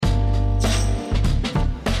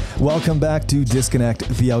Welcome back to Disconnect,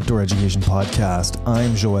 the Outdoor Education Podcast.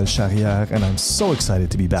 I'm Joël Charrière, and I'm so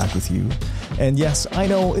excited to be back with you. And yes, I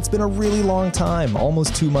know it's been a really long time,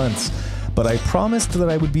 almost 2 months, but I promised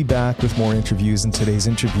that I would be back with more interviews, and today's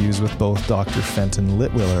interviews with both Dr. Fenton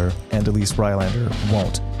Litwiller and Elise Rylander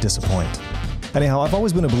won't disappoint. Anyhow, I've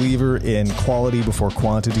always been a believer in quality before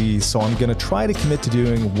quantity, so I'm going to try to commit to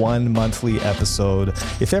doing one monthly episode.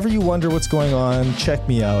 If ever you wonder what's going on, check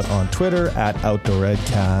me out on Twitter at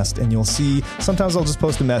OutdoorEdcast, and you'll see sometimes I'll just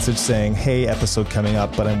post a message saying, hey, episode coming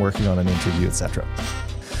up, but I'm working on an interview, etc.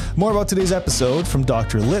 More about today's episode from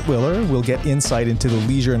Dr. Litwiller. We'll get insight into the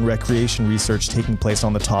leisure and recreation research taking place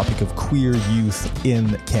on the topic of queer youth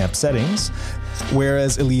in camp settings.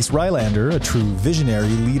 Whereas Elise Rylander, a true visionary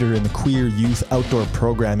leader in the queer youth outdoor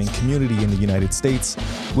programming community in the United States,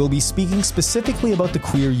 will be speaking specifically about the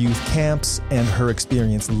queer youth camps and her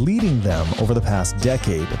experience leading them over the past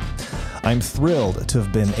decade. I'm thrilled to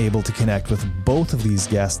have been able to connect with both of these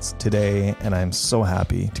guests today, and I'm so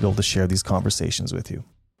happy to be able to share these conversations with you.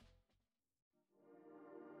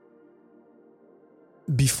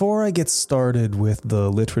 Before I get started with the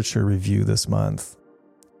literature review this month,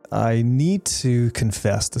 I need to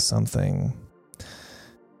confess to something.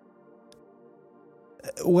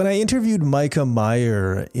 When I interviewed Micah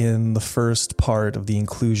Meyer in the first part of the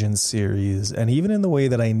Inclusion series, and even in the way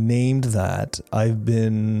that I named that, I've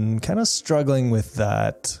been kind of struggling with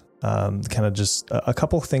that, kind of just a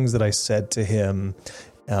couple things that I said to him,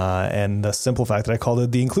 and the simple fact that I called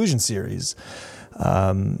it the Inclusion series.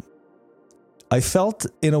 I felt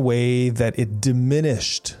in a way that it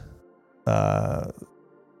diminished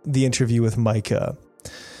the interview with Micah.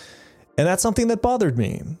 And that's something that bothered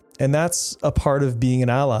me. And that's a part of being an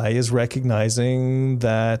ally, is recognizing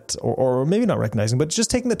that, or maybe not recognizing, but just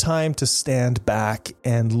taking the time to stand back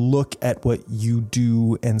and look at what you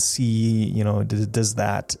do and see, you know, does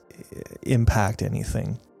that impact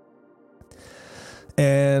anything?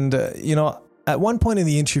 And, you know, at one point in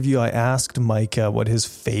the interview, I asked Micah what his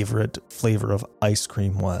favorite flavor of ice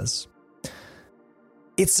cream was.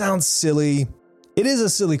 It sounds silly. It is a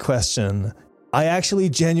silly question. I actually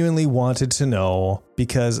genuinely wanted to know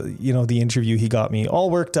because, you know, the interview, he got me all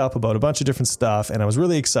worked up about a bunch of different stuff, and I was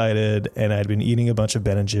really excited, and I'd been eating a bunch of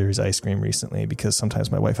Ben & Jerry's ice cream recently because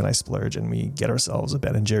sometimes my wife and I splurge and we get ourselves a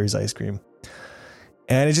Ben & Jerry's ice cream.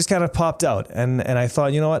 And it just kind of popped out. And I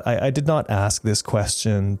thought, you know what? I did not ask this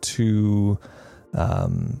question to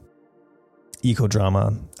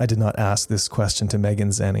Ecodrama. I did not ask this question to Megan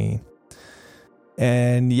Zenny.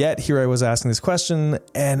 And yet here I was asking this question,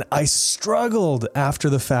 and I struggled after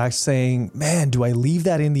the fact saying, man, do I leave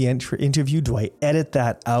that in the interview? Do I edit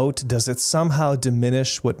that out? Does it somehow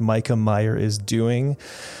diminish what Micah Meyer is doing?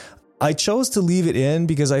 I chose to leave it in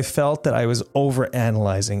because I felt that I was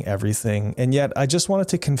overanalyzing everything. And yet I just wanted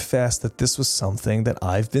to confess that this was something that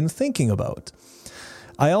I've been thinking about.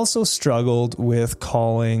 I also struggled with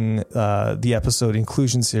calling the episode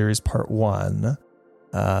Inclusion Series Part 1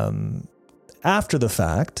 after the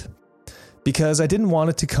fact, because I didn't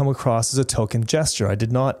want it to come across as a token gesture. I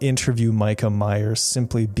did not interview Micah Meyer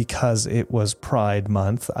simply because it was Pride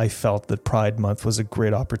Month. I felt that Pride Month was a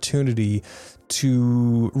great opportunity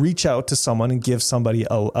to reach out to someone and give somebody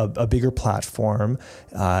a bigger platform,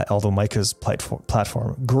 although Micah's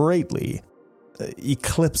platform greatly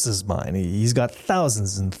eclipses mine. He's got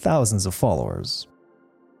thousands and thousands of followers.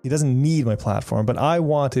 He doesn't need my platform, but I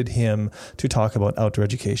wanted him to talk about outdoor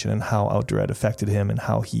education and how outdoor ed affected him and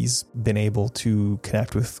how he's been able to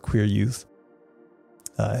connect with queer youth,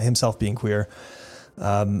 himself being queer,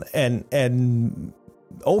 and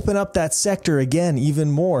open up that sector again even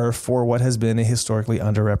more for what has been a historically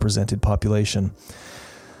underrepresented population.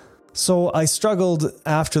 So I struggled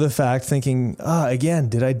after the fact thinking, again,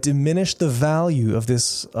 did I diminish the value of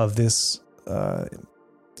this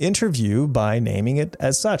interview by naming it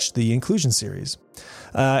as such, the Inclusion Series?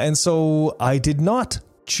 And so I did not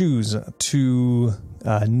choose to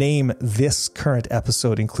name this current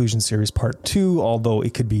episode Inclusion Series Part 2, although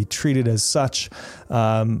it could be treated as such.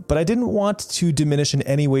 But I didn't want to diminish in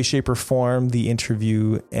any way, shape, or form the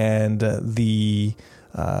interview and the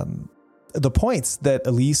points that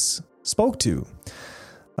Elise spoke to.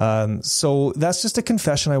 So that's just a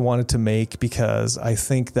confession I wanted to make, because I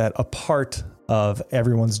think that a part of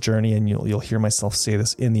everyone's journey, and you'll hear myself say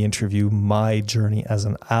this in the interview, my journey as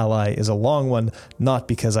an ally is a long one, not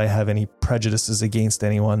because I have any prejudices against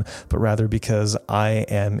anyone, but rather because I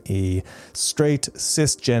am a straight,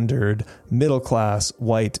 cisgendered, middle-class,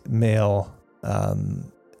 white male,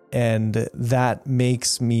 and that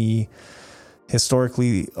makes me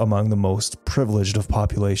historically among the most privileged of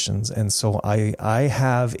populations. And so I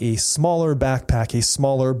have a smaller backpack, a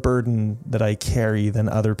smaller burden that I carry than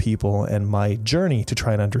other people. And my journey to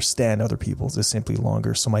try and understand other people's is simply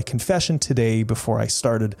longer. So my confession today, before I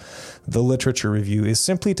started the literature review, is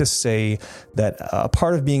simply to say that a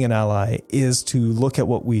part of being an ally is to look at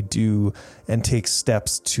what we do and take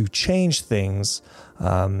steps to change things.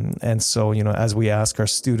 And so, as we ask our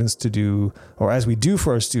students to do, or as we do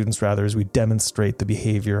for our students, rather, as we demonstrate the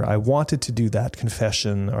behavior, I wanted to do that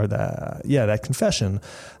confession that confession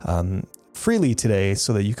freely today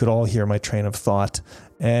so that you could all hear my train of thought.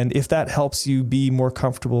 And if that helps you be more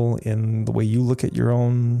comfortable in the way you look at your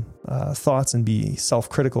own thoughts and be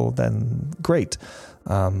self-critical, then great.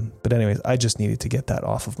 But anyways, I just needed to get that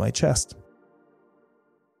off of my chest.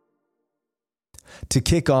 To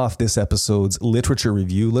kick off this episode's literature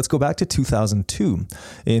review, let's go back to 2002.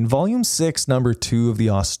 In Volume 6, Number 2 of the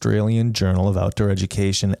Australian Journal of Outdoor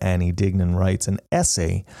Education, Annie Dignan writes an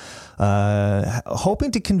essay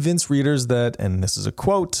hoping to convince readers that, and this is a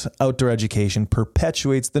quote, outdoor education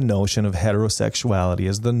perpetuates the notion of heterosexuality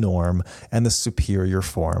as the norm and the superior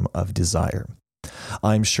form of desire.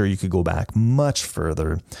 I'm sure you could go back much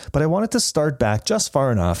further, but I wanted to start back just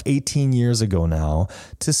far enough, 18 years ago now,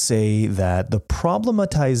 to say that the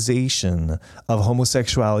problematization of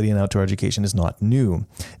homosexuality in outdoor education is not new,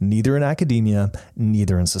 neither in academia,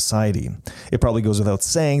 neither in society. It probably goes without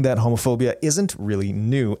saying that homophobia isn't really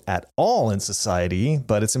new at all in society,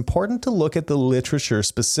 but it's important to look at the literature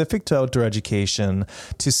specific to outdoor education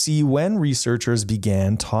to see when researchers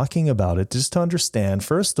began talking about it, just to understand,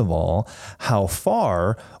 first of all, how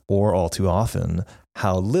far, or all too often,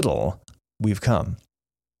 how little we've come.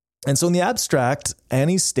 And so in the abstract,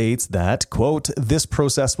 Annie states that, quote, this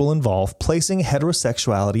process will involve placing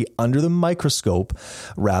heterosexuality under the microscope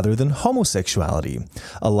rather than homosexuality,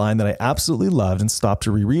 a line that I absolutely loved and stopped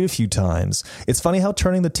to reread a few times. It's funny how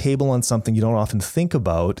turning the table on something you don't often think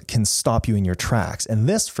about can stop you in your tracks. And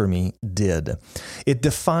this, for me, did. It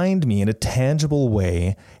defined me in a tangible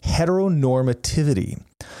way, heteronormativity,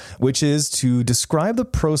 which is to describe the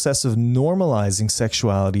process of normalizing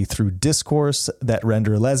sexuality through discourse that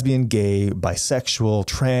render lesbian, gay, bisexual,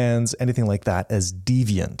 trans, anything like that as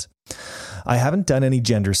deviant. I haven't done any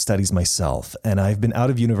gender studies myself, and I've been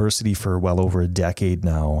out of university for well over a decade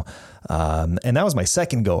now. And that was my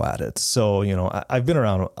second go at it. So, I've been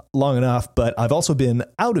around long enough, but I've also been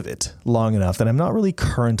out of it long enough that I'm not really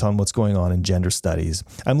current on what's going on in gender studies.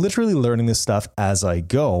 I'm literally learning this stuff as I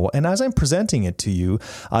go. And as I'm presenting it to you,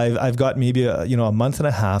 I've got maybe a month and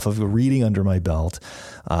a half of reading under my belt.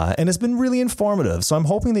 And it's been really informative. So I'm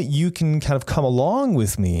hoping that you can kind of come along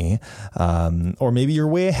with me, or maybe you're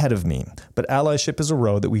way ahead of me. But allyship is a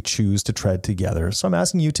road that we choose to tread together. So I'm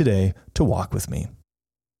asking you today to walk with me.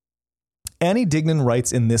 Annie Dignan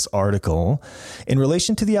writes in this article, in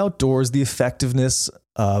relation to the outdoors, the effectiveness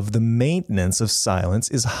of the maintenance of silence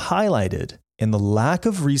is highlighted in the lack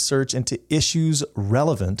of research into issues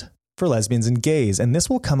relevant for lesbians and gays. And this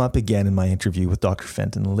will come up again in my interview with Dr.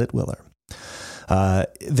 Fenton Litwiller.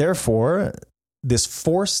 Therefore, this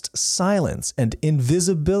forced silence and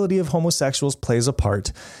invisibility of homosexuals plays a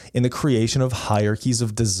part in the creation of hierarchies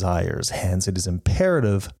of desires. Hence, it is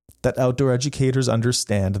imperative that outdoor educators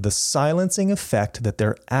understand the silencing effect that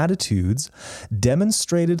their attitudes,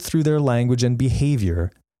 demonstrated through their language and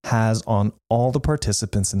behavior, has on all the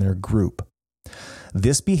participants in their group.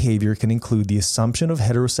 This behavior can include the assumption of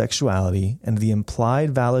heterosexuality and the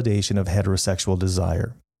implied validation of heterosexual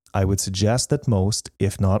desire. I would suggest that most,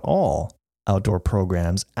 if not all, outdoor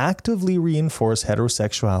programs actively reinforce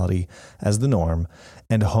heterosexuality as the norm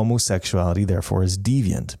and homosexuality, therefore, as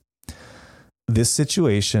deviant. This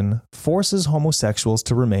situation forces homosexuals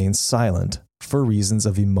to remain silent for reasons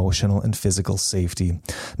of emotional and physical safety.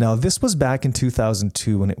 Now, this was back in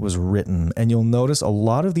 2002 when it was written, and you'll notice a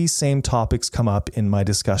lot of these same topics come up in my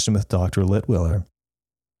discussion with Dr. Litwiller.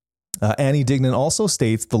 Annie Dignan also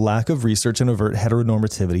states the lack of research in overt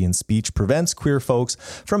heteronormativity in speech prevents queer folks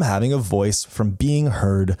from having a voice, from being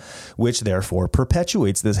heard, which therefore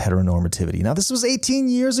perpetuates this heteronormativity. Now, this was 18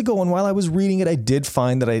 years ago, and while I was reading it, I did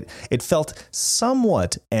find that it felt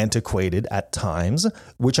somewhat antiquated at times,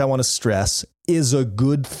 which I want to stress is a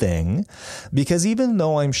good thing, because even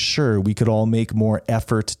though I'm sure we could all make more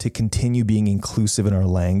effort to continue being inclusive in our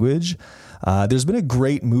language, There's been a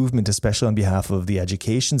great movement, especially on behalf of the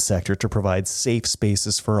education sector, to provide safe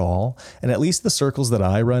spaces for all. And at least the circles that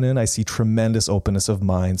I run in, I see tremendous openness of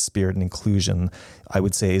mind, spirit, and inclusion, I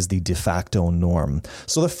would say, is the de facto norm.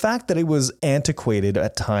 So the fact that it was antiquated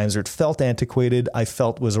at times, or it felt antiquated, I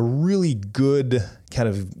felt was a really good kind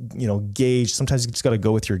of, gauge. Sometimes you just got to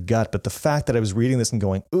go with your gut. But the fact that I was reading this and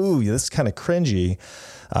going, ooh, this is kind of cringy,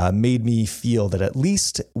 made me feel that at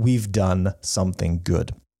least we've done something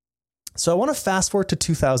good. So I want to fast forward to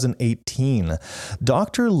 2018.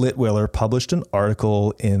 Dr. Litwiller published an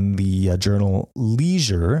article in the journal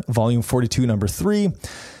Leisure, volume 42, number 3,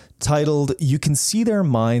 titled, "You Can See Their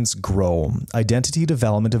Minds Grow, Identity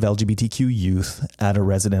Development of LGBTQ Youth at a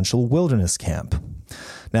Residential Wilderness Camp."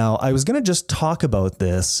 Now, I was going to just talk about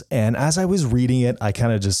this, and as I was reading it, I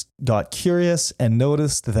kind of just got curious and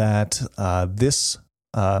noticed that this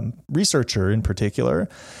researcher in particular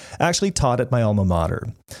actually taught at my alma mater.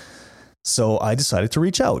 So I decided to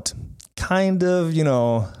reach out, kind of,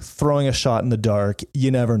 throwing a shot in the dark.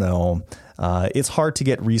 You never know. It's hard to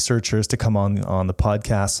get researchers to come on the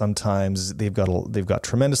podcast. Sometimes they've got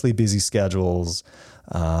tremendously busy schedules.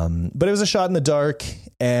 But it was a shot in the dark,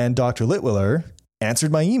 and Dr. Litwiller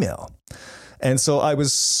answered my email. And so I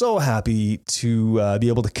was so happy to be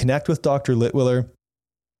able to connect with Dr. Litwiller.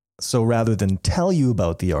 So rather than tell you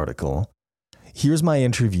about the article, here's my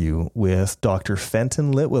interview with Dr.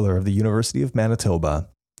 Fenton Litwiller of the University of Manitoba,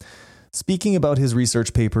 speaking about his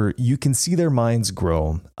research paper, "You Can See Their Minds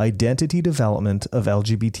Grow, Identity Development of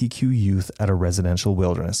LGBTQ Youth at a Residential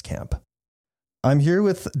Wilderness Camp." I'm here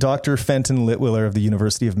with Dr. Fenton Litwiller of the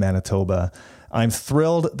University of Manitoba. I'm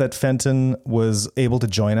thrilled that Fenton was able to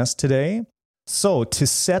join us today. So to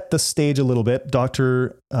set the stage a little bit,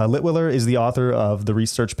 Dr. Litwiller is the author of the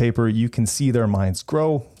research paper, "You Can See Their Minds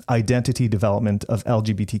Grow, Identity Development of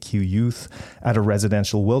LGBTQ Youth at a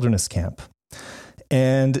Residential Wilderness Camp."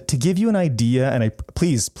 And to give you an idea, and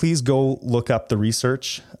please go look up the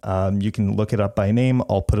research. You can look it up by name.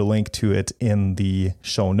 I'll put a link to it in the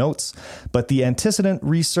show notes. But the antecedent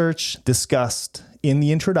research discussed in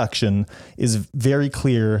the introduction is very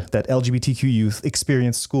clear that LGBTQ youth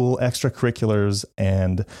experience school extracurriculars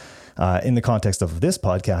and, in the context of this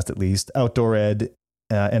podcast at least, outdoor ed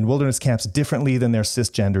and wilderness camps differently than their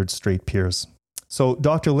cisgendered straight peers. So,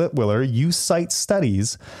 Dr. Litwiller, you cite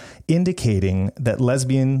studies indicating that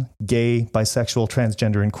lesbian, gay, bisexual,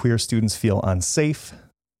 transgender, and queer students feel unsafe,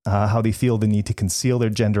 how they feel the need to conceal their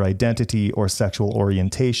gender identity or sexual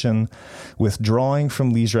orientation, withdrawing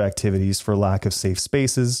from leisure activities for lack of safe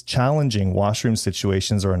spaces, challenging washroom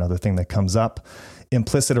situations are another thing that comes up,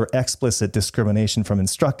 implicit or explicit discrimination from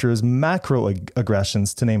instructors,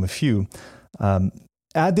 macroaggressions, to name a few.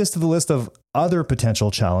 Add this to the list of other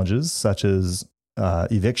potential challenges, such as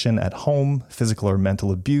eviction at home, physical or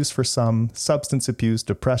mental abuse for some, substance abuse,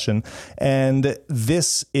 depression. And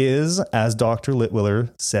this is, as Dr.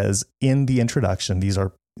 Litwiller says in the introduction, these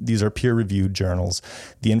are peer-reviewed journals.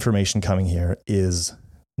 The information coming here is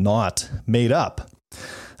not made up.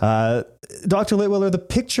 Dr. Litwiller, the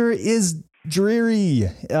picture is dreary.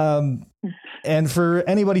 And for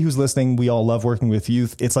anybody who's listening, we all love working with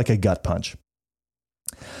youth. It's like a gut punch.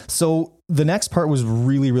 So the next part was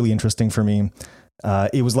really, really interesting for me.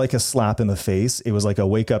 It was like a slap in the face. It was like a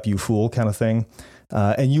wake up, you fool kind of thing.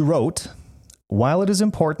 And you wrote, "While it is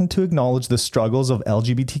important to acknowledge the struggles of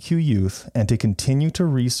LGBTQ youth and to continue to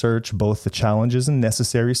research both the challenges and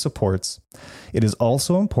necessary supports, it is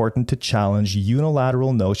also important to challenge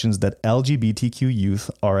unilateral notions that LGBTQ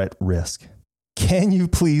youth are at risk." Can you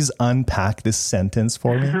please unpack this sentence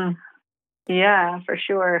for me? Yeah, for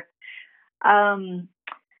sure.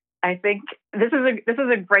 I think this is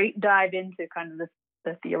a great dive into kind of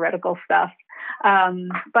the theoretical stuff.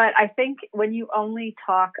 But I think when you only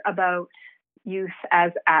talk about youth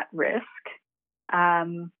as at risk,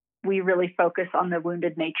 we really focus on the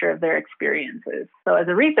wounded nature of their experiences. So as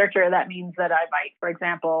a researcher, that means that I might, for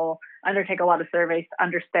example, undertake a lot of surveys to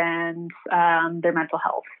understand their mental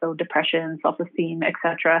health, so depression, self-esteem,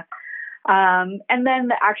 etc. And then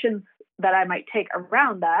the actions that I might take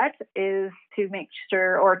around that is to make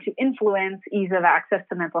sure or to influence ease of access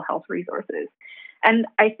to mental health resources. And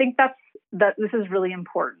I think that this is really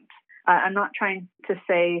important. I'm not trying to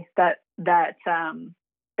say that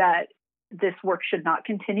this work should not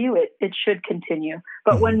continue. It should continue.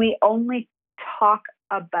 But when we only talk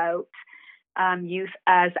about youth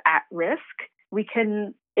as at risk,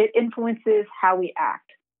 it influences how we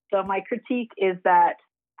act. So my critique is that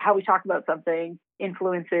how we talk about something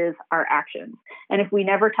influences our actions. And if we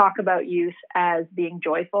never talk about youth as being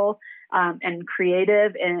joyful and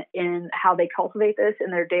creative in how they cultivate this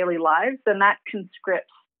in their daily lives, then that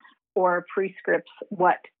conscripts or prescripts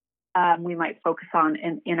what we might focus on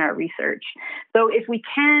in our research. So if we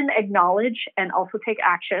can acknowledge and also take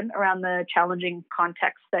action around the challenging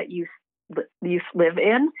context that youth live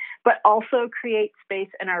in, but also create space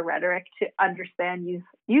in our rhetoric to understand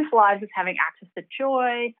youth lives as having access to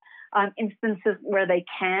joy, instances where they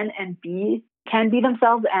can be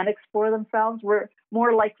themselves and explore themselves, we're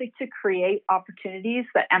more likely to create opportunities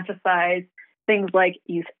that emphasize things like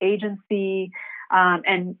youth agency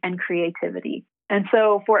and creativity. And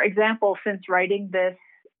so, for example, since writing this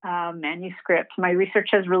manuscript, my research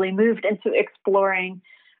has really moved into exploring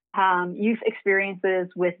youth experiences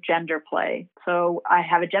with gender play. So I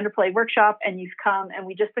have a gender play workshop, and youth come and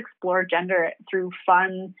we just explore gender through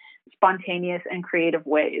fun, spontaneous, and creative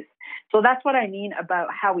ways. So that's what I mean about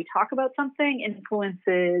how we talk about something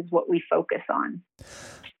influences what we focus on.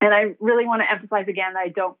 And I really want to emphasize again that I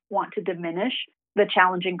don't want to diminish the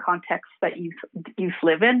challenging context that youth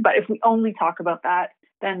live in, but if we only talk about that,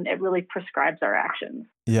 then it really prescribes our actions.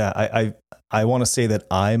 Yeah, I want to say that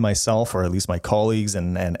I myself, or at least my colleagues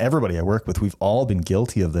and everybody I work with, we've all been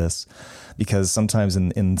guilty of this, because sometimes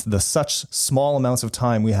in the such small amounts of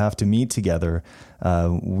time we have to meet together,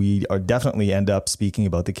 we are definitely end up speaking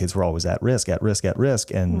about the kids who are always at risk,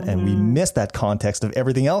 and we miss that context of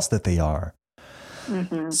everything else that they are.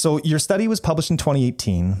 Mm-hmm. So your study was published in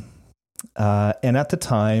 2018. And at the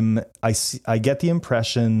time, I get the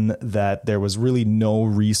impression that there was really no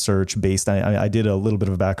research based on, I did a little bit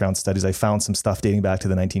of background studies. I found some stuff dating back to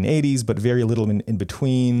the 1980s, but very little in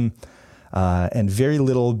between, and very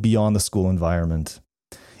little beyond the school environment.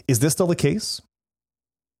 Is this still the case?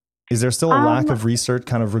 Is there still a lack of research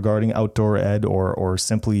kind of regarding outdoor ed or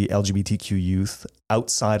simply LGBTQ youth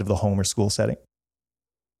outside of the home or school setting?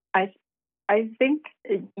 I think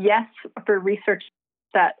yes, for research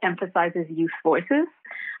that emphasizes youth voices.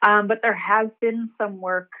 But there has been some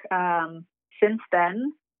work since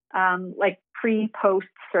then, like pre-post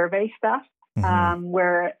survey stuff,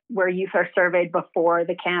 where youth are surveyed before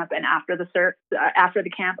the camp and after the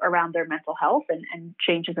camp around their mental health and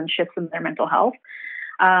changes and shifts in their mental health.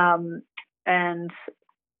 And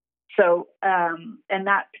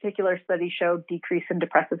that particular study showed decrease in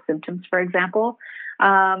depressive symptoms, for example.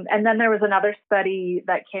 And then there was another study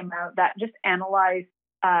that came out that just analyzed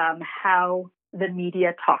how the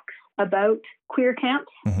media talks about queer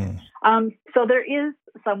camps. So there is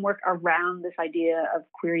some work around this idea of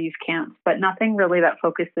queer youth camps, but nothing really that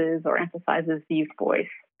focuses or emphasizes the youth voice.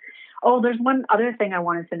 Oh, there's one other thing I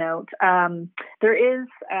wanted to note. There is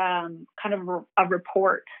kind of a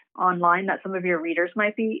report online that some of your readers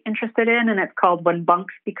might be interested in, and it's called When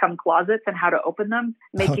Bunks Become Closets and How to Open Them,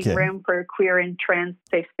 Making Room for Queer and Trans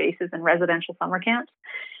Safe Spaces in Residential Summer Camps.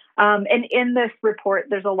 And in this report,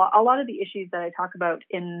 there's a lot of the issues that I talk about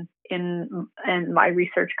in my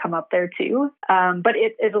research come up there too. But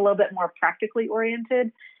it is a little bit more practically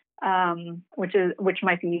oriented, which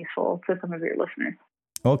might be useful to some of your listeners.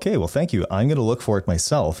 Okay, well, thank you. I'm going to look for it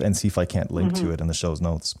myself and see if I can't link to it in the show's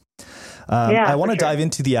notes. I want to dive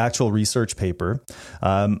into the actual research paper.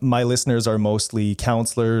 My listeners are mostly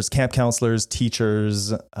counselors, camp counselors,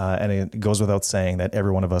 teachers, and it goes without saying that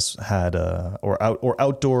every one of us had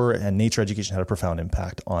outdoor and nature education had a profound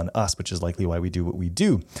impact on us, which is likely why we do what we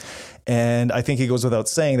do. And I think it goes without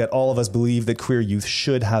saying that all of us believe that queer youth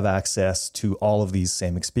should have access to all of these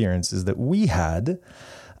same experiences that we had.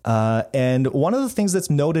 And one of the things that's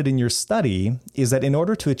noted in your study is that in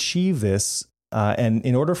order to achieve this, and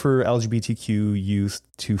in order for LGBTQ youth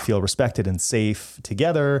to feel respected and safe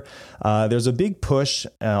together, there's a big push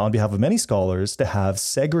on behalf of many scholars to have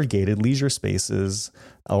segregated leisure spaces,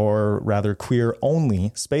 or rather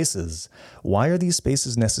queer-only spaces. Why are these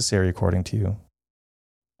spaces necessary, according to you?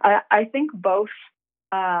 I think both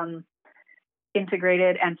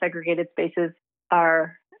integrated and segregated spaces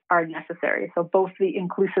are necessary. So both the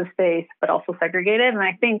inclusive space, but also segregated. And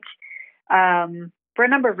I think for a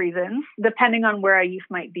number of reasons, depending on where a youth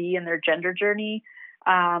might be in their gender journey,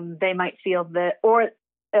 they might feel the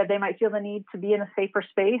need to be in a safer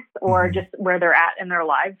space, or just where they're at in their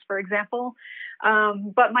lives, for example.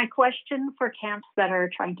 But my question for camps that are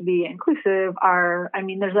trying to be inclusive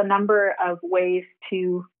there's a number of ways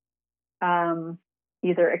to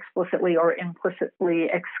either explicitly or implicitly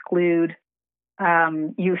exclude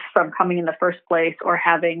youth from coming in the first place, or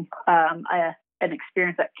having an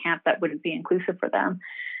experience at camp that wouldn't be inclusive for them.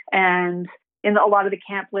 And in a lot of the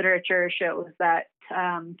camp literature shows that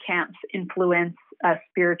camps influence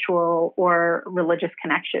spiritual or religious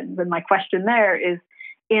connections. And my question there is,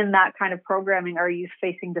 in that kind of programming, are youth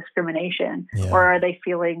facing discrimination, or are they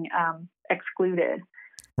feeling excluded?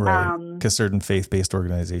 Right. Because certain faith-based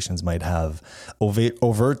organizations might have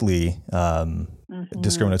overtly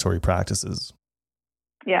discriminatory practices.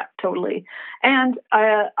 Yeah, totally. And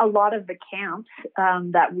a lot of the camps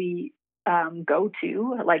that we go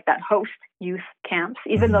to, like that host youth camps,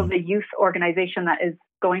 even though the youth organization that is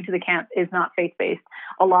going to the camp is not faith-based,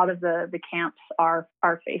 a lot of the camps are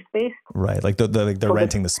faith-based. Right, like they're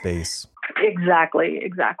renting the space.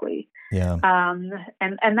 Exactly. Yeah.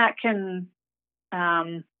 And that can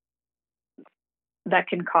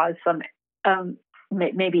cause some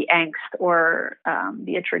maybe angst or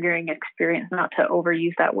be a triggering experience, not to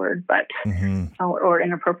overuse that word, but or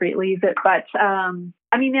inappropriately use it. But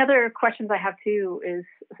I mean, the other questions I have too is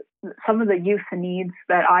some of the youth needs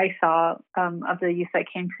that I saw of the youth that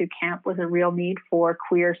came to camp was a real need for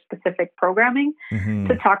queer specific programming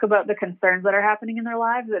to talk about the concerns that are happening in their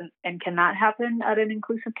lives and cannot happen at an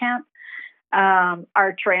inclusive camp.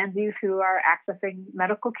 Are trans youth who are accessing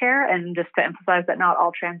medical care, and just to emphasize that not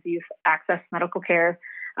all trans youth access medical care.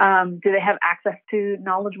 Do they have access to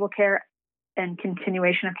knowledgeable care and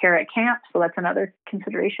continuation of care at camp? So that's another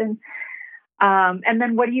consideration. And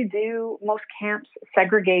then what do you do? Most camps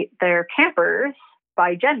segregate their campers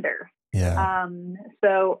by gender. Yeah.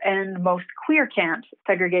 And most queer camps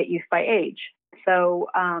segregate youth by age. So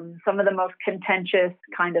some of the most contentious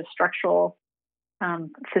kind of structural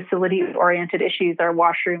facility-oriented issues are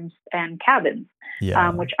washrooms and cabins,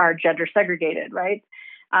 which are gender segregated, right?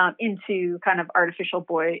 Into kind of artificial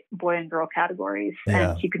boy and girl categories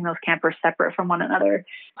and keeping those campers separate from one another.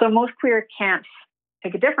 So most queer camps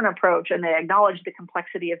take a different approach, and they acknowledge the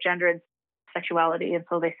complexity of gender and sexuality, and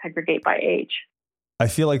so they segregate by age. I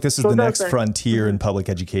feel like this is the next frontier in public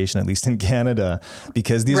education, at least in Canada,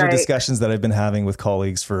 because these are discussions that I've been having with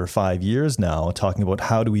colleagues for 5 years now, talking about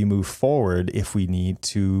how do we move forward if we need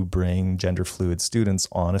to bring gender fluid students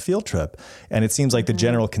on a field trip. And it seems like the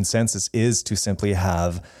general consensus is to simply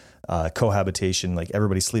have cohabitation, like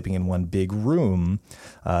everybody sleeping in one big room,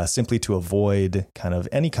 simply to avoid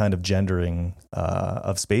any kind of gendering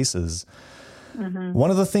of spaces. One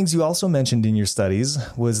of the things you also mentioned in your studies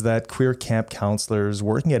was that queer camp counselors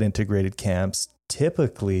working at integrated camps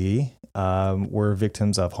typically were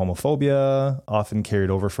victims of homophobia, often carried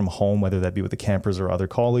over from home, whether that be with the campers or other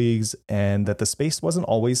colleagues, and that the space wasn't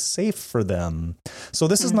always safe for them. So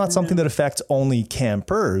this is not something that affects only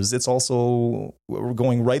campers. It's also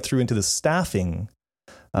going right through into the staffing.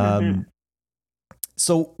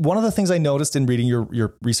 So one of the things I noticed in reading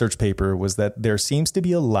your research paper was that there seems to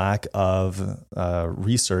be a lack of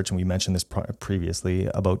research, and we mentioned this previously,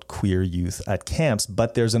 about queer youth at camps,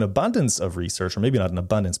 but there's an abundance of research, or maybe not an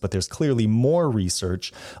abundance, but there's clearly more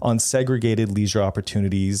research on segregated leisure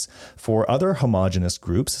opportunities for other homogenous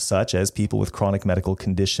groups, such as people with chronic medical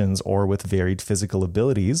conditions or with varied physical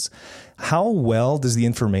abilities. How well does the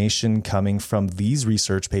information coming from these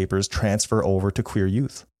research papers transfer over to queer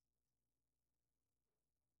youth?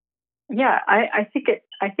 Yeah, I think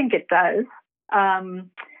it does.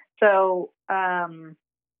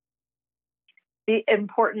 The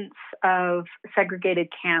importance of segregated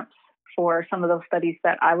camps for some of those studies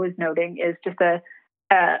that I was noting is just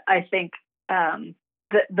I think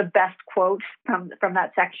the best quote from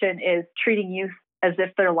that section is treating youth as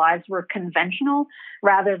if their lives were conventional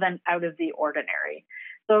rather than out of the ordinary.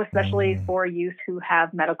 So especially for youth who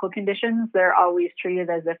have medical conditions, they're always treated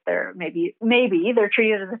as if they're maybe they're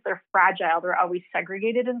treated as if they're fragile. They're always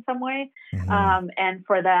segregated in some way. And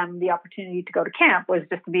for them, the opportunity to go to camp was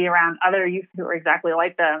just to be around other youth who are exactly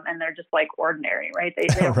like them, and they're just like ordinary, right? They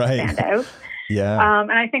don't stand out.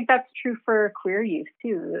 And I think that's true for queer youth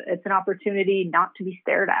too. It's an opportunity not to be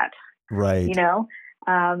stared at. Right. You know?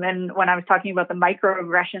 And when I was talking about the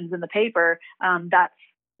microaggressions in the paper, that's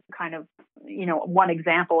kind of, one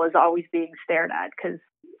example is always being stared at, because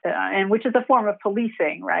and which is a form of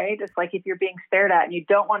policing, right? It's like if you're being stared at and you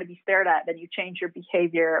don't want to be stared at, then you change your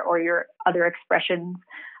behavior or your other expressions,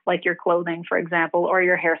 like your clothing, for example, or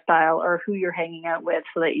your hairstyle or who you're hanging out with,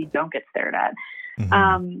 so that you don't get stared at.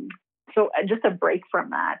 So just a break from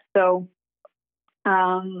that. So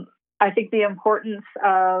I think the importance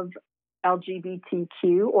of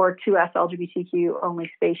LGBTQ or 2S LGBTQ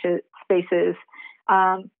only spaces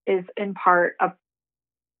is in part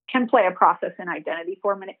can play a process in identity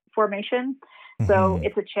formation. So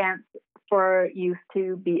it's a chance for youth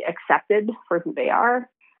to be accepted for who they are,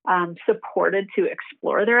 supported to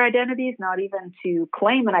explore their identities, not even to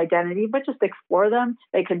claim an identity, but just explore them.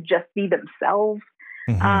 They could just be themselves.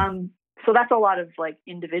 So that's a lot of like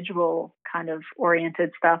individual kind of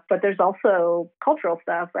oriented stuff, but there's also cultural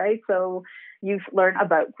stuff, right? So youth learn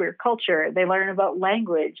about queer culture. They learn about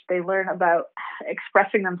language. They learn about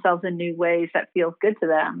expressing themselves in new ways that feels good to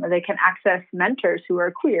them. They can access mentors who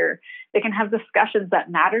are queer. They can have discussions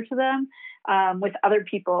that matter to them with other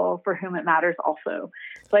people for whom it matters also.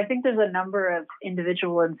 So I think there's a number of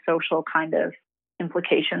individual and social kind of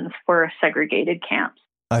implications for segregated camps.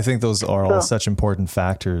 I think those are all such important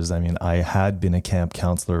factors. I mean, I had been a camp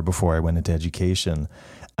counselor before I went into education.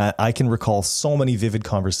 I can recall so many vivid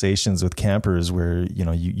conversations with campers where,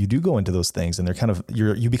 you do go into those things and they're kind of,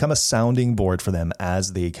 you become a sounding board for them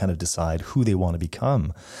as they kind of decide who they want to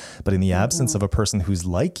become. But in the absence of a person who's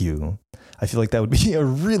like you, I feel like that would be a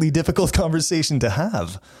really difficult conversation to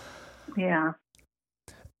have. Yeah.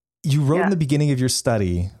 You wrote in the beginning of your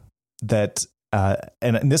study that,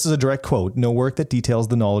 and this is a direct quote, no work that details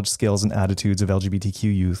the knowledge, skills, and attitudes of LGBTQ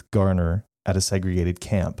youth garner at a segregated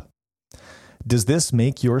camp. Does this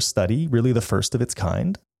make your study really the first of its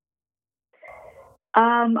kind?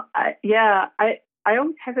 I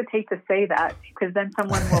always hesitate to say that because then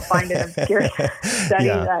someone will find an obscure study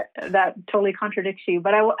that totally contradicts you.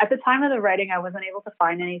 But at the time of the writing, I wasn't able to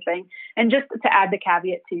find anything. And just to add the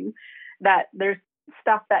caveat too, that there's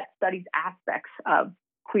stuff that studies aspects of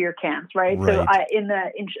queer camps, right? So in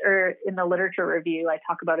the literature review, I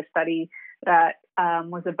talk about a study that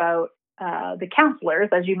was about the counselors,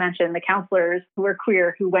 as you mentioned, the counselors who were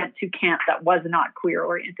queer who went to camp that was not queer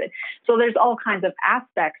oriented. So there's all kinds of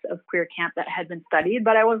aspects of queer camp that had been studied,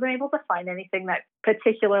 but I wasn't able to find anything that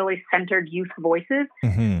particularly centered youth voices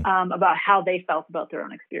about how they felt about their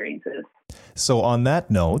own experiences. So on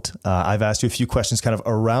that note, I've asked you a few questions kind of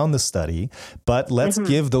around the study, but let's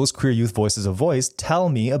give those queer youth voices a voice. Tell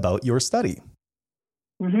me about your study.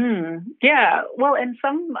 Yeah, well, and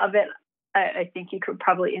some of it, I think you could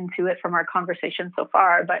probably intuit from our conversation so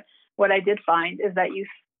far, but what I did find is that youth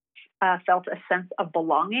felt a sense of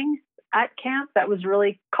belonging at camp that was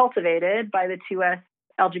really cultivated by the 2S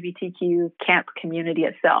LGBTQ camp community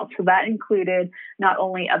itself. So that included not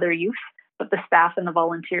only other youth, but the staff and the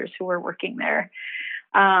volunteers who were working there.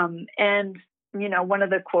 And, one of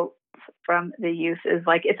the quotes from the youth is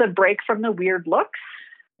like, it's a break from the weird looks,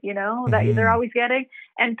 that they're always getting.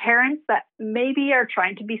 And parents that maybe are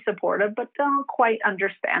trying to be supportive, but don't quite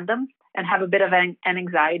understand them and have a bit of an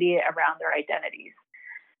anxiety around their identities.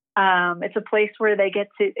 It's a place where they get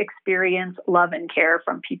to experience love and care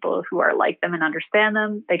from people who are like them and understand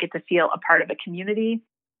them. They get to feel a part of a community.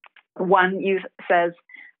 One youth says,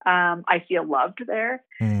 I feel loved there.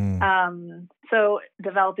 So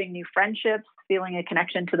developing new friendships, feeling a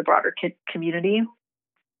connection to the broader community.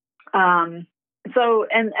 So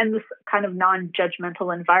this kind of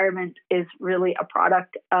non-judgmental environment is really a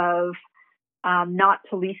product of not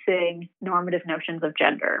policing normative notions of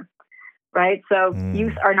gender, right? So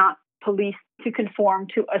youth are not policed to conform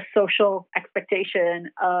to a social expectation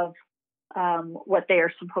of what they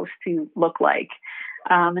are supposed to look like.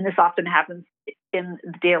 And this often happens in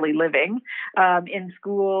daily living, in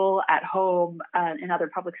school, at home, in other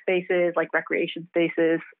public spaces like recreation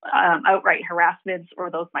spaces, outright harassments,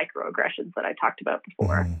 or those microaggressions that I talked about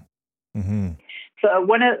before. So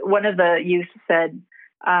one of the youth said,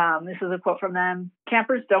 this is a quote from them,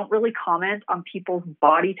 campers don't really comment on people's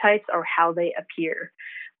body types or how they appear,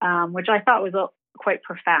 which I thought was quite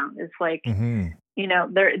profound. It's like,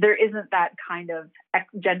 there isn't that kind of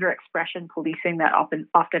gender expression policing that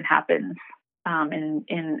often happens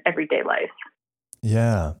in everyday life.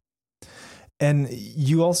 Yeah. And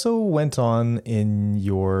you also went on in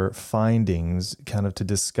your findings kind of to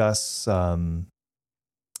discuss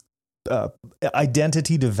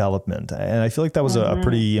identity development. And I feel like that was a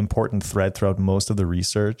pretty important thread throughout most of the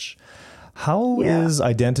research. How is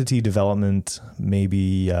identity development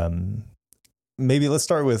maybe let's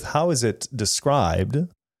start with how is it described?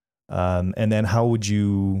 And then how would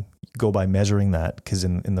you go by measuring that? Because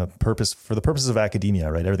for the purposes of academia,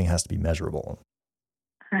 right, everything has to be measurable.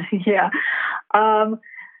 I'm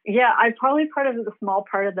probably part of the small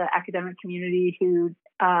part of the academic community who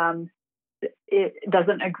it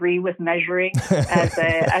doesn't agree with measuring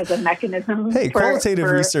as a mechanism. Hey, qualitative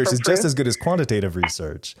research is just as good as quantitative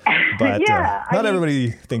research, but not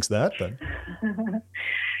everybody thinks that. But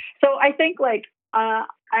so I think I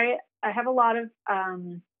have a lot of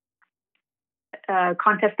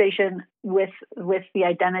contestation with the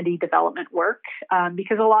identity development work,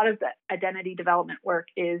 because a lot of the identity development work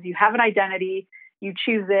is you have an identity, you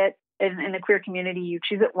choose it in the queer community, you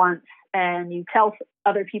choose it once, and you tell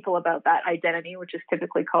other people about that identity, which is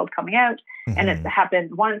typically called coming out. And it's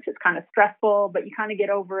happened once, it's kind of stressful, but you kind of get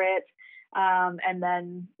over it. And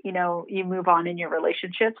then, you move on in your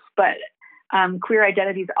relationships. But Queer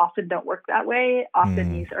identities often don't work that way.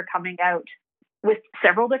 Often youth are coming out with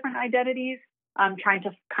several different identities, trying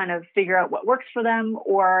to kind of figure out what works for them,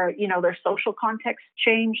 or, their social context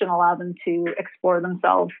change and allow them to explore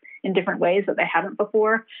themselves in different ways that they haven't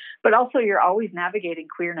before. But also you're always navigating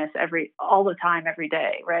queerness all the time, every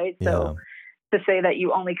day, right? Yeah. So to say that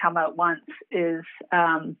you only come out once is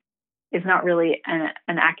not really an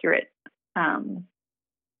accurate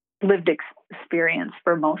lived experience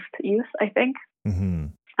for most youth, I think. Mm-hmm.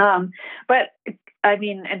 But I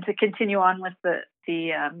mean, and to continue on with the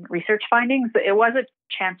research findings, it was a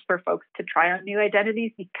chance for folks to try on new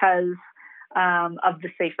identities because of the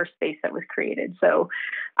safer space that was created. So,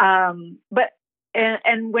 and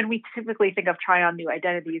when we typically think of try on new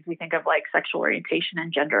identities, we think of like sexual orientation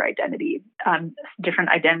and gender identity, different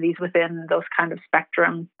identities within those kind of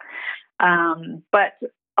spectrum. But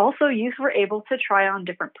also youth were able to try on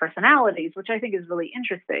different personalities, which I think is really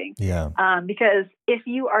interesting. Yeah. Because if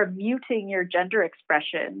you are muting your gender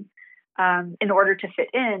expression in order to fit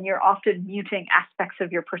in, you're often muting aspects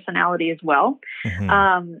of your personality as well.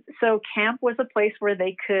 Mm-hmm. So camp was a place where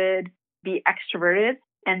they could be extroverted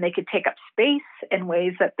and they could take up space in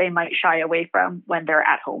ways that they might shy away from when they're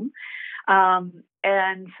at home.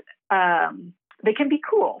 And they can be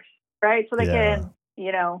cool, right? So they can,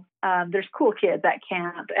 there's cool kids at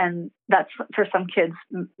camp, and that's for some kids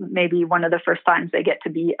maybe one of the first times they get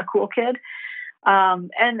to be a cool kid.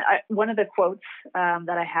 One of the quotes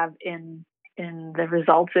that I have in the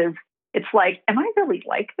results is, it's like, am I really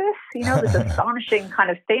like this? This astonishing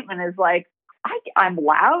kind of statement is like, I'm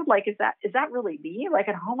loud. Like, is that really me? Like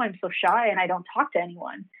at home, I'm so shy and I don't talk to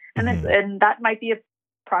anyone. And and that might be a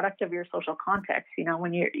product of your social context,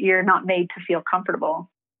 when you're not made to feel comfortable.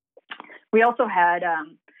 We also had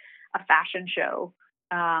a fashion show,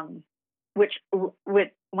 which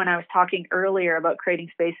when I was talking earlier about creating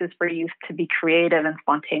spaces for youth to be creative and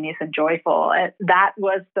spontaneous and joyful, that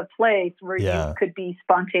was the place where youth could be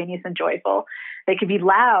spontaneous and joyful. They could be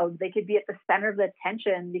loud. They could be at the center of the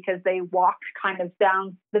attention because they walked kind of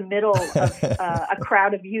down the middle of a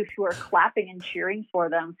crowd of youth who are clapping and cheering for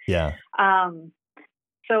them. Yeah.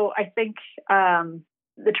 So I think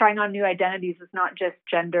the trying on new identities is not just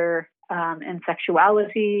gender and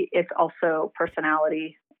sexuality, it's also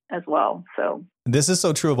personality as well. So this is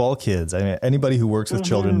so true of all kids. I mean, anybody who works with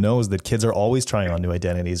children knows that kids are always trying on new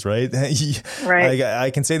identities, right? Right. I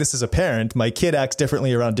can say this as a parent. My kid acts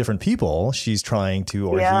differently around different people. She's trying to,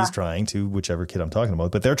 or he's trying to, whichever kid I'm talking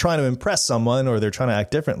about, but they're trying to impress someone or they're trying to act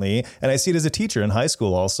differently. And I see it as a teacher in high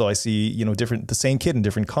school also. I see, the same kid in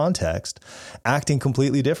different context acting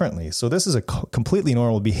completely differently. So this is a completely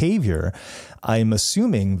normal behavior. I'm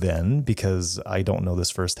assuming then, because I don't know this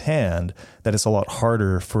firsthand, that it's a lot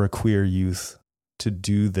harder for a queer youth to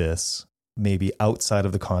do this maybe outside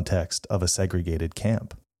of the context of a segregated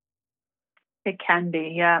camp. It can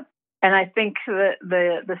be, yeah. And I think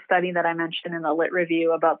the study that I mentioned in the Lit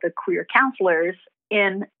Review about the queer counselors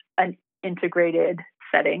in an integrated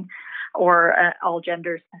setting or all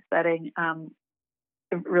genders setting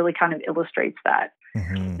really kind of illustrates that.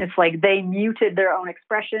 Mm-hmm. It's like they muted their own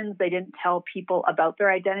expressions. They didn't tell people about their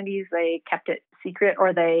identities. They kept it secret,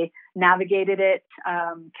 or they navigated it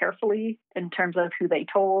carefully in terms of who they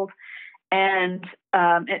told. And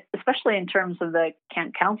especially in terms of the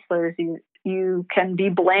camp counselors, you can be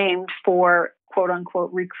blamed for quote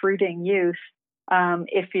unquote recruiting youth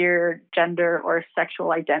if your gender or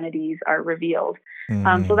sexual identities are revealed.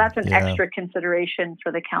 So that's an extra consideration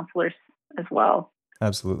for the counselors as well.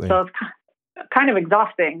 Absolutely. So it's kind of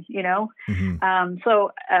exhausting, Mm-hmm.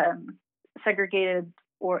 Segregated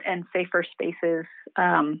and safer spaces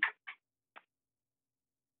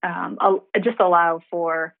just allow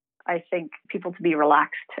for, I think, people to be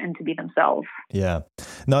relaxed and to be themselves. Yeah.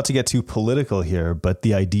 Not to get too political here, but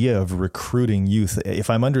the idea of recruiting youth, if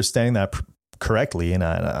I'm understanding that correctly, and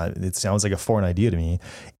it sounds like a foreign idea to me,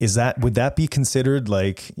 would that be considered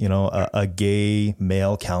like, a gay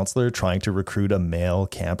male counselor trying to recruit a male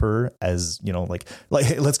camper as, like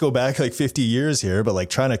let's go back like 50 years here, but like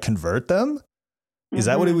trying to convert them? Is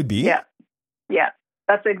that what it would be? Yeah. Yeah.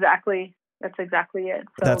 That's exactly it.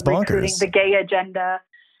 So that's bonkers. Recruiting the gay agenda.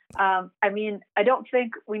 I mean, I don't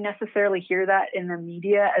think we necessarily hear that in the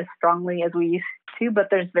media as strongly as we used to, but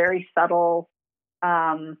there's very subtle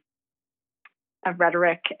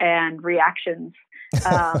rhetoric and reactions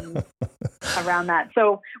around that.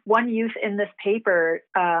 So one youth in this paper,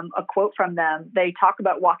 a quote from them, they talk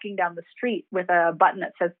about walking down the street with a button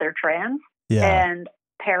that says they're trans, and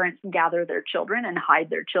parents gather their children and hide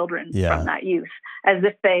their children from that youth as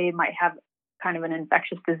if they might have kind of an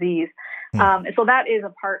infectious disease. So that is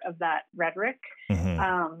a part of that rhetoric.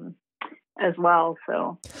 as well.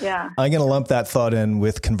 So, yeah. I'm going to lump that thought in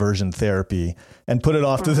with conversion therapy and put it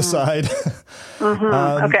off to the side.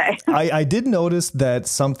 Okay. I did notice that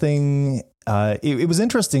something, it was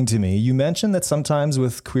interesting to me. You mentioned that sometimes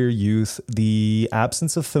with queer youth, the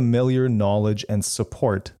absence of familiar knowledge and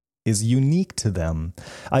support is unique to them.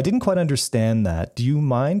 I didn't quite understand that. Do you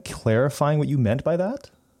mind clarifying what you meant by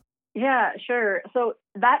that? Yeah, sure. So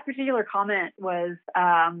that particular comment was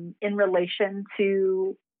in relation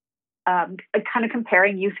to kind of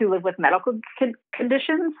comparing youth who live with medical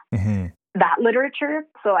conditions, that literature.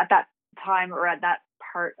 So at that time, or at that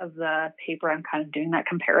part of the paper, I'm kind of doing that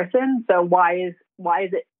comparison. So why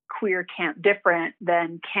is it queer camp different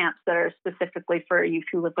than camps that are specifically for youth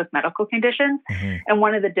who live with medical conditions? And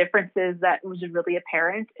one of the differences that was really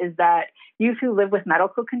apparent is that youth who live with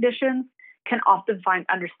medical conditions can often find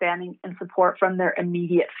understanding and support from their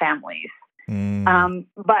immediate families.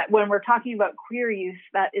 But when we're talking about queer youth,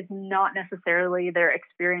 that is not necessarily their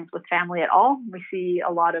experience with family at all. We see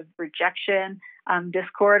a lot of rejection,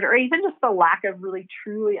 discord, or even just the lack of really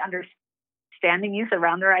truly understanding youth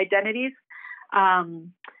around their identities.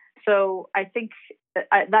 So I think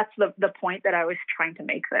that's the point that I was trying to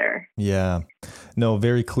make there. Yeah. No,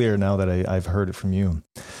 very clear now that I've heard it from you.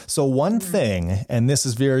 So one thing, and this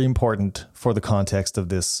is very important for the context of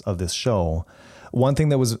this show, one thing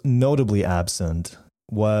that was notably absent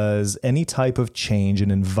was any type of change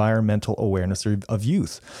in environmental awareness of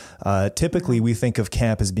youth. Typically, we think of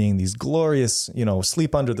camp as being these glorious,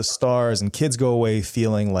 sleep under the stars, and kids go away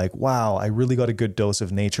feeling like, wow, I really got a good dose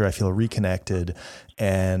of nature. I feel reconnected.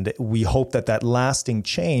 And we hope that lasting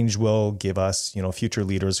change will give us, future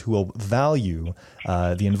leaders who will value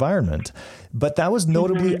the environment. But that was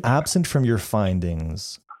notably absent from your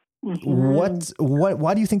findings.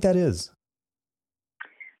 Why do you think that is?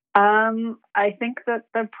 I think that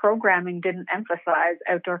the programming didn't emphasize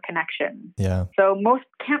outdoor connection. Yeah. So most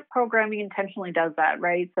camp programming intentionally does that,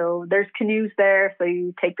 right? So there's canoes there. So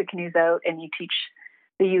you take the canoes out and you teach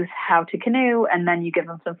the youth how to canoe, and then you give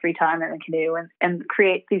them some free time in the canoe and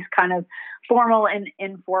create these kind of formal and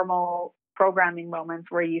informal programming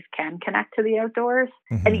moments where youth can connect to the outdoors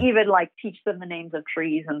and even like teach them the names of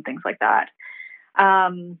trees and things like that.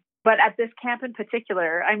 But at this camp in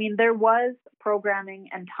particular, I mean, there was programming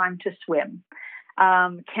and time to swim,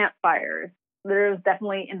 campfires. There was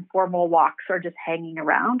definitely informal walks or just hanging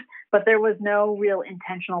around, but there was no real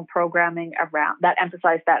intentional programming around that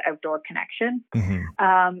emphasized that outdoor connection.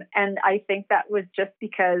 And I think that was just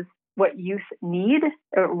because what youth need,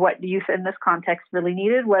 or what youth in this context really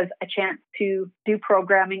needed, was a chance to do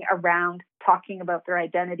programming around talking about their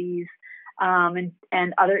identities, and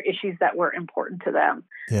other issues that were important to them,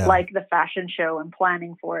 like the fashion show and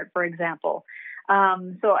planning for it, for example.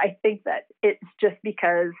 So I think that it's just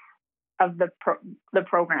because of the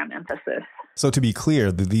program emphasis. So to be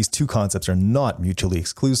clear, these two concepts are not mutually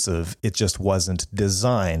exclusive. It just wasn't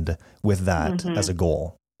designed with that as a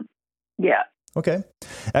goal. Yeah. Okay.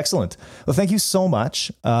 Excellent. Well, thank you so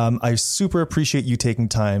much. I super appreciate you taking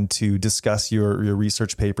time to discuss your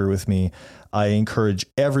research paper with me. I encourage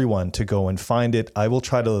everyone to go and find it. I will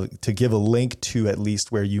try to give a link to at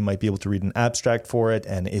least where you might be able to read an abstract for it.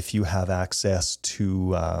 And if you have access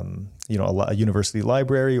to, a university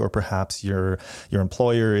library, or perhaps your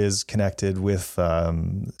employer is connected with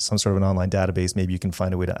some sort of an online database, maybe you can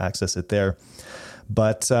find a way to access it there.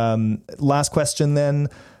 But last question then.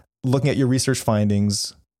 Looking at your research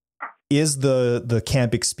findings, is the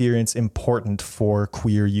camp experience important for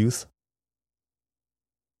queer youth?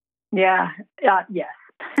 Yes.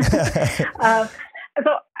 So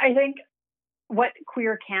I think what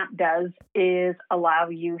queer camp does is allow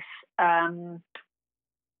youth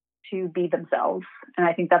to be themselves. And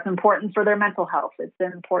I think that's important for their mental health. It's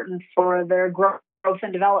important for their growth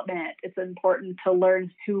and development. It's important to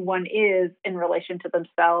learn who one is in relation to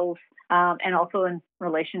themselves, and also in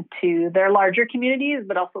relation to their larger communities,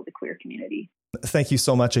 but also the queer community. Thank you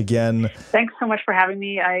so much again. Thanks so much for having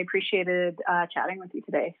me. I appreciated chatting with you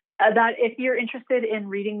today. That if you're interested in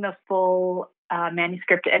reading the full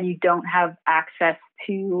manuscript and you don't have access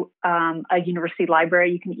to a university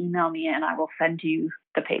library, you can email me and I will send you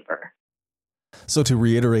the paper. So to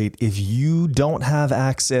reiterate, if you don't have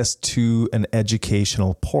access to an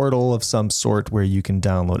educational portal of some sort where you can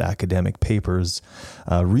download academic papers,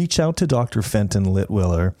 reach out to Dr. Fenton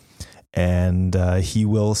Litwiller and he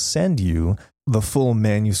will send you the full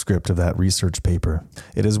manuscript of that research paper.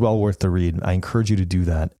 It is well worth the read. I encourage you to do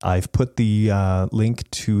that. I've put the link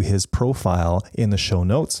to his profile in the show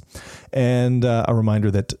notes. And a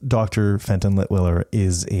reminder that Dr. Fenton Litwiller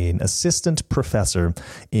is an assistant professor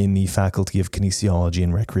in the Faculty of Kinesiology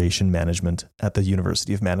and Recreation Management at the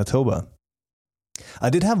University of Manitoba. I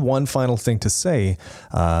did have one final thing to say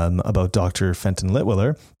about Dr. Fenton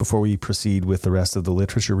Litwiller before we proceed with the rest of the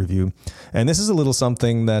literature review. And this is a little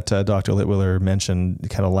something that Dr. Litwiller mentioned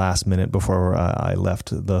kind of last minute before I left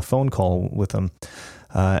the phone call with him.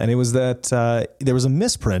 And it was that there was a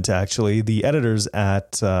misprint, actually. The editors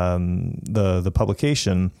at the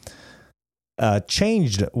publication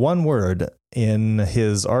changed one word in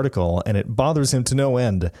his article, and it bothers him to no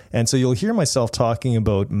end. And so you'll hear myself talking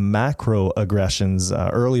about macroaggressions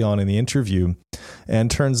early on in the interview,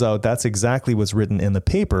 and turns out that's exactly what's written in the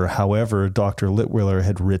paper. However, Dr. Litwiller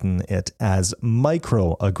had written it as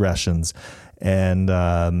microaggressions. And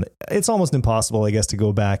it's almost impossible, I guess, to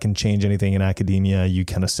go back and change anything in academia. You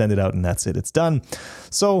kind of send it out and that's it. It's done.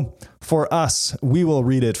 So for us, we will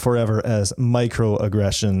read it forever as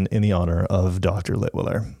microaggression in the honor of Dr.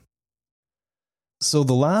 Litwiller. So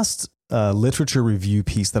the last literature review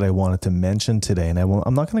piece that I wanted to mention today, and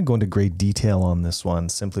I'm not going to go into great detail on this one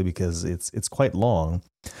simply because it's quite long.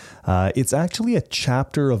 It's actually a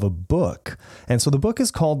chapter of a book. And so the book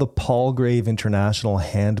is called the Palgrave International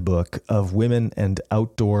Handbook of Women and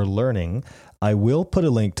Outdoor Learning. I will put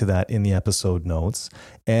a link to that in the episode notes.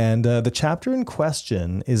 And the chapter in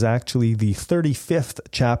question is actually the 35th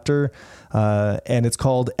chapter, and it's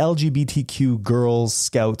called LGBTQ Girls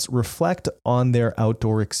Scouts Reflect on Their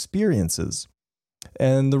Outdoor Experiences.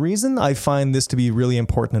 And the reason I find this to be really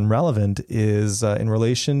important and relevant is in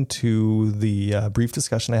relation to the brief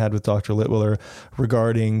discussion I had with Dr. Litwiller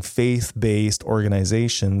regarding faith-based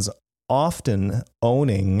organizations often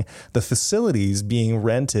owning the facilities being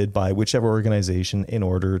rented by whichever organization in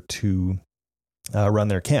order to run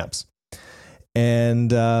their camps.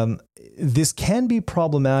 And this can be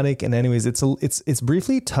problematic. And anyways, it's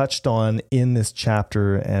briefly touched on in this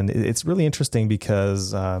chapter, and it's really interesting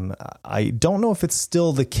because I don't know if it's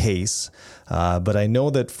still the case, but I know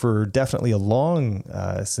that for definitely a long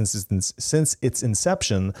since its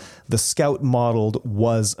inception, the Scout model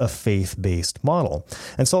was a faith-based model.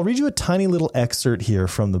 And so I'll read you a tiny little excerpt here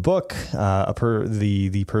from the book.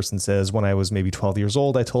 The person says, "When I was maybe 12 years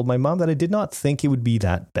old, I told my mom that I did not think it would be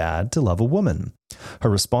that bad to love a woman. Her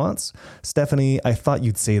response, 'Stephanie, I thought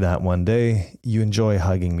you'd say that one day. You enjoy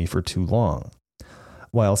hugging me for too long.'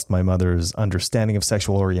 Whilst my mother's understanding of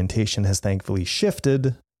sexual orientation has thankfully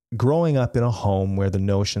shifted, growing up in a home where the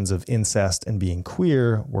notions of incest and being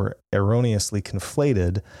queer were erroneously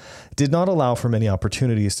conflated did not allow for many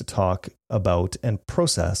opportunities to talk about and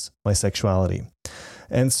process my sexuality."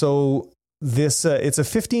 And so this it's a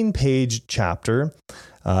 15-page chapter.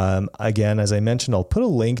 Again, as I mentioned, I'll put a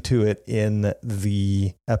link to it in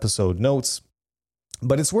the episode notes,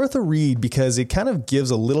 but it's worth a read because it kind of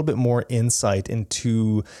gives a little bit more insight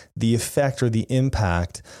into the effect or the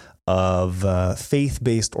impact of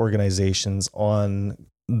faith-based organizations on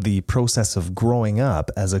the process of growing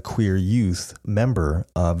up as a queer youth member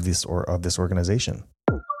of this organization.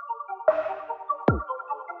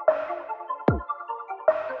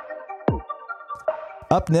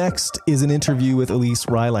 Up next is an interview with Elise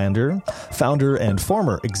Rylander, founder and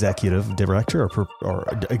former executive director or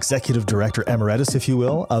executive director emeritus, if you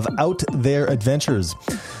will, of Out There Adventures.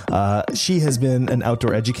 She has been an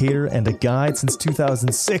outdoor educator and a guide since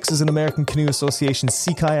 2006 as an American Canoe Association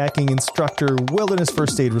sea kayaking instructor, wilderness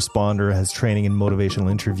first aid responder, has training in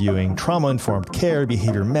motivational interviewing, trauma-informed care,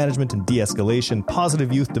 behavior management and de-escalation,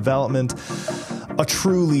 positive youth development, a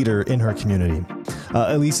true leader in her community.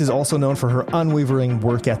 Elise is also known for her unwavering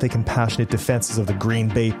work ethic and passionate defenses of the Green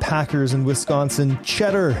Bay Packers and Wisconsin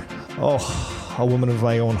Cheddar. Oh, a woman of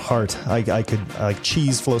my own heart. I could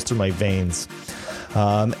cheese flows through my veins.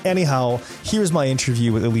 Anyhow, here's my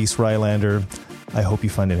interview with Elise Rylander. I hope you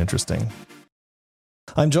find it interesting.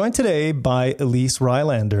 I'm joined today by Elise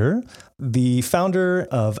Rylander, the founder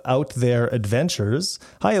of Out There Adventures.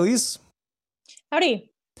 Hi, Elise. Howdy.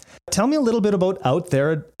 Tell me a little bit about Out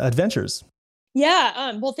There Adventures.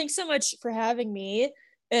 Yeah. Well, thanks so much for having me.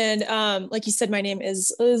 And like you said, my name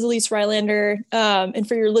is Elise Rylander. And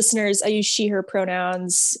for your listeners, I use she, her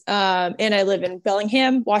pronouns. And I live in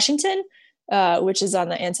Bellingham, Washington, which is on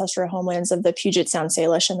the ancestral homelands of the Puget Sound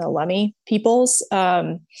Salish and the Lummi peoples.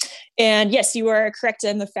 And yes, you are correct.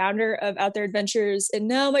 I'm the founder of Out There Adventures. And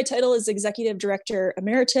now my title is Executive Director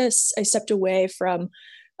Emeritus. I stepped away from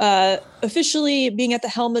officially being at the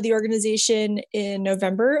helm of the organization in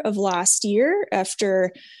November of last year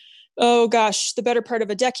after, the better part of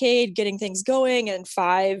a decade getting things going and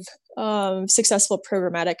 5 successful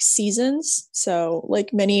programmatic seasons. So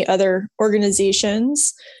like many other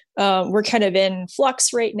organizations, we're kind of in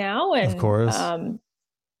flux right now and of course.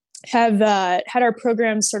 Have had our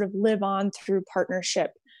programs sort of live on through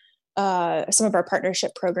partnership some of our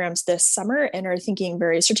partnership programs this summer and are thinking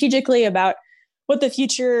very strategically about what the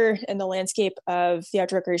future and the landscape of the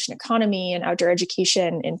outdoor recreation economy and outdoor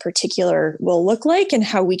education in particular will look like, and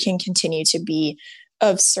how we can continue to be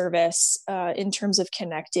of service in terms of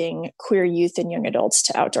connecting queer youth and young adults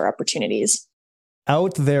to outdoor opportunities.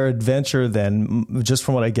 Out There Adventure, then, just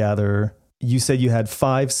from what I gather, you said you had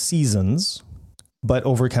 5 seasons, but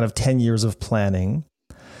over kind of 10 years of planning.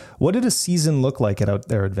 What did a season look like at Out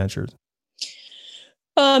There Adventures?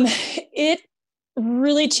 It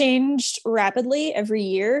really changed rapidly every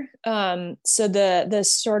year. So the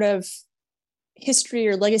sort of history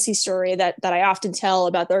or legacy story that I often tell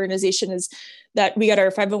about the organization is that we got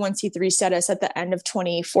our 501c3 status at the end of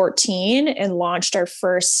 2014 and launched our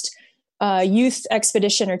first youth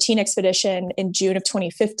expedition or teen expedition in June of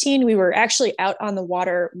 2015. We were actually out on the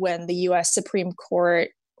water when the U.S. Supreme Court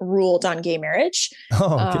ruled on gay marriage.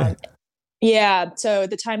 Oh, okay. Yeah, so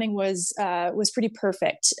the timing was pretty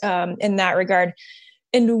perfect in that regard.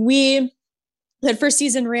 And that first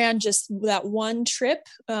season ran just that one trip.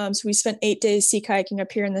 So we spent 8 days sea kayaking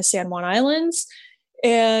up here in the San Juan Islands.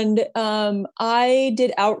 And I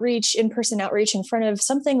did in-person outreach in front of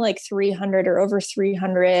something like 300 or over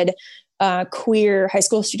 300 queer high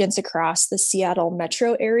school students across the Seattle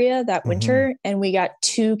metro area that winter. And we got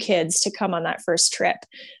 2 kids to come on that first trip.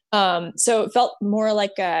 So it felt more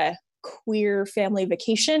like a queer family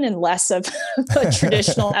vacation and less of a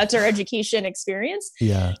traditional outdoor education experience.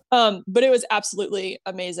 Yeah. But it was absolutely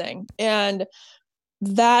amazing. And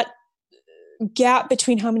that gap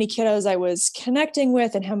between how many kiddos I was connecting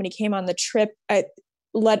with and how many came on the trip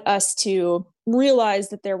led us to realize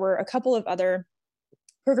that there were a couple of other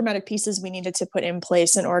programmatic pieces we needed to put in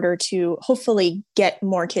place in order to hopefully get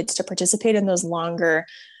more kids to participate in those longer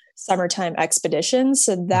summertime expeditions.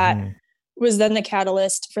 So that was then the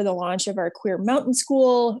catalyst for the launch of our Queer Mountain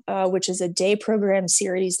School, which is a day program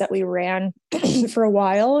series that we ran for a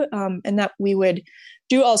while, and that we would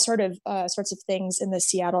do all sorts of things in the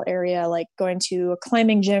Seattle area, like going to a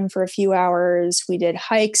climbing gym for a few hours. We did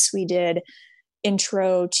hikes. We did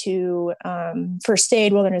intro to first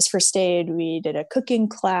aid, wilderness first aid. We did a cooking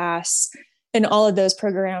class, and all of those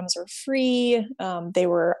programs were free. They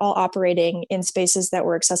were all operating in spaces that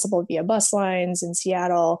were accessible via bus lines in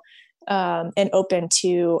Seattle, and open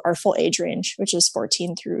to our full age range, which is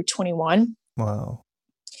 14 through 21. Wow.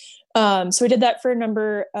 So we did that for a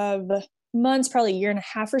number of months, probably a year and a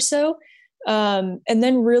half or so. And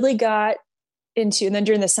then really got into, and then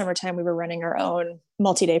during the summertime, we were running our own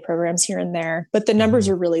multi-day programs here and there, but the numbers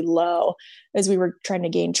were really low as we were trying to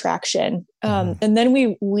gain traction. And then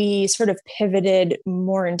we sort of pivoted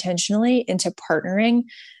more intentionally into partnering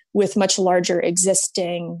with much larger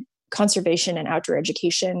existing conservation and outdoor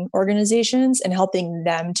education organizations and helping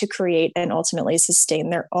them to create and ultimately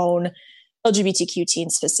sustain their own LGBTQ teen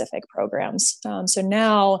specific programs. So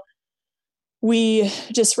now we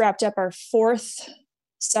just wrapped up our 4th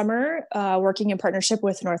summer working in partnership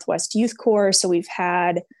with Northwest Youth Corps. So we've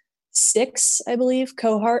had 6, I believe,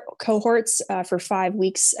 cohorts for 5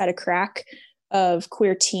 weeks at a crack of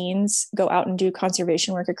queer teens go out and do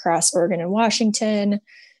conservation work across Oregon and Washington.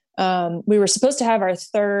 We were supposed to have our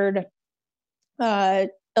 3rd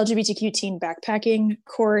LGBTQ teen backpacking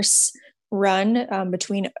course run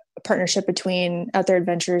between a partnership between Out There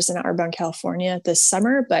Adventures and Outbound California this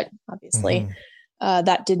summer, but obviously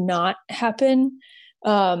that did not happen.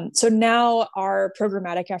 So now our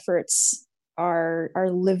programmatic efforts are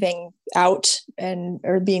living out and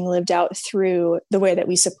are being lived out through the way that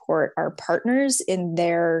we support our partners in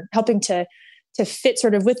their helping to fit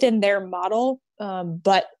sort of within their model,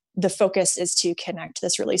 but the focus is to connect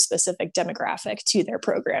this really specific demographic to their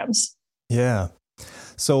programs. Yeah.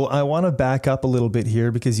 So I want to back up a little bit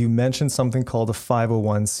here because you mentioned something called a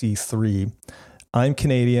 501c3. I'm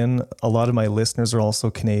Canadian. A lot of my listeners are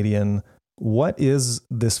also Canadian. What is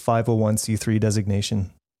this 501c3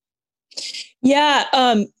 designation? Yeah,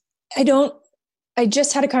 I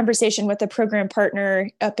just had a conversation with a program partner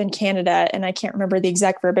up in Canada, and I can't remember the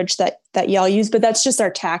exact verbiage that y'all use, but that's just our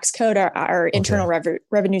tax code, our internal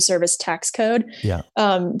revenue service tax code. Yeah.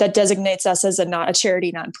 That designates us as a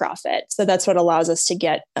charity nonprofit. So that's what allows us to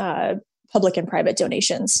get public and private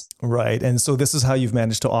donations. Right. And so this is how you've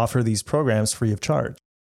managed to offer these programs free of charge.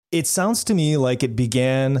 It sounds to me like it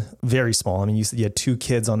began very small. I mean, you said you had 2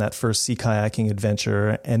 kids on that first sea kayaking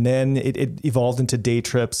adventure, and then it evolved into day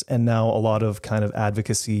trips and now a lot of kind of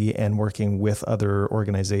advocacy and working with other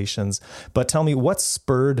organizations. But tell me, what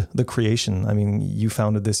spurred the creation? I mean, you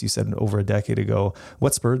founded this, you said, over a decade ago.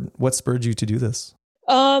 What spurred you to do this?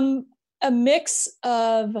 A mix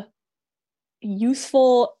of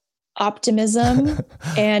youthful optimism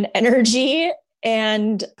and energy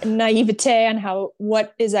and naivete on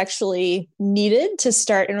what is actually needed to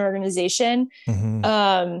start an organization.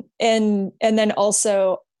 Mm-hmm. And then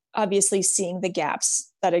also obviously seeing the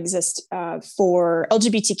gaps that exist for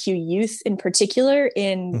LGBTQ youth in particular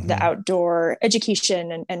in Mm-hmm. the outdoor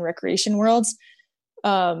education and recreation worlds.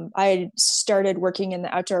 I started working in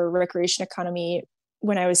the outdoor recreation economy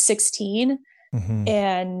when I was 16. Mm-hmm.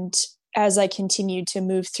 And as I continued to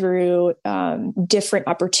move through different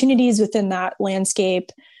opportunities within that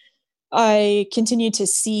landscape, I continued to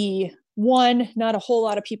see, one, not a whole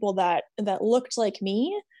lot of people that looked like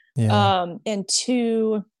me. Yeah. And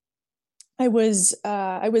two, I was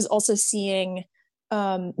also seeing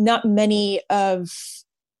not many of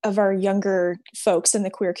our younger folks in the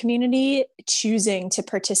queer community choosing to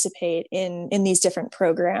participate in these different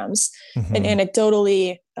programs. Mm-hmm. And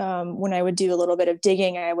anecdotally, when I would do a little bit of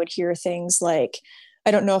digging, I would hear things like,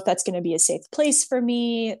 I don't know if that's going to be a safe place for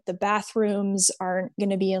me. The bathrooms aren't going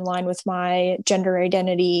to be in line with my gender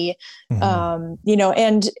identity.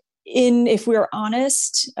 Mm-hmm. And if we're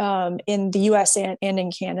honest, in the US and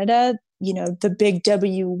in Canada, the big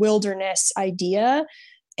W wilderness idea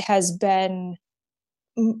has been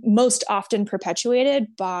most often perpetuated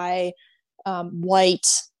by white,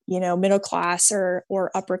 middle class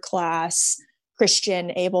or upper class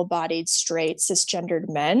Christian, able-bodied, straight, cisgendered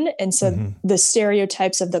men. And so Mm-hmm. the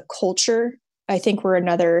stereotypes of the culture, I think, were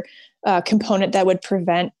another component that would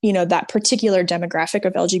prevent, that particular demographic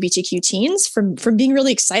of LGBTQ teens from being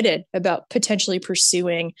really excited about potentially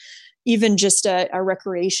pursuing even just a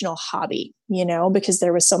recreational hobby, because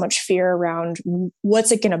there was so much fear around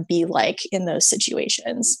what's it going to be like in those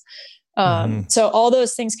situations. Mm-hmm. So all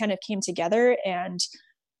those things kind of came together, and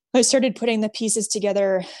I started putting the pieces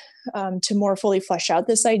together to more fully flesh out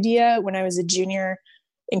this idea when I was a junior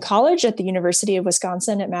in college at the University of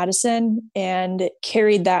Wisconsin at Madison, and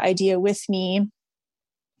carried that idea with me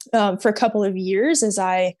for a couple of years as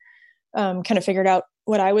I kind of figured out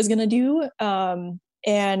what I was going to do.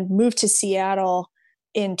 And moved to Seattle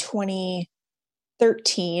in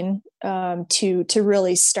 2013 to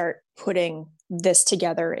really start putting this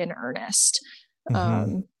together in earnest.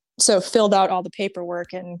 Mm-hmm. So filled out all the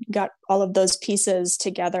paperwork and got all of those pieces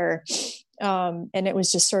together. And it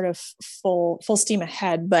was just sort of full steam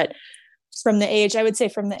ahead. But from the age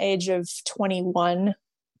of 21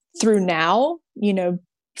 through now,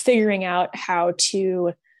 figuring out how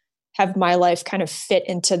to have my life kind of fit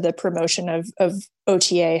into the promotion of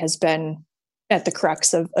OTA has been at the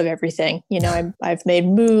crux of everything. I've made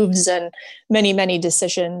moves and many, many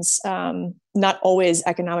decisions, not always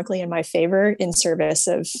economically in my favor, in service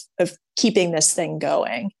of keeping this thing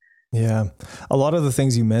going. Yeah. A lot of the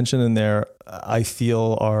things you mentioned in there, I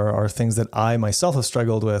feel are things that I myself have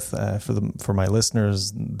struggled with. For my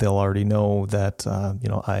listeners, they'll already know that,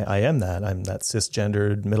 I am that. I'm that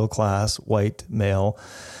cisgendered, middle-class, white male.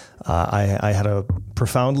 I had a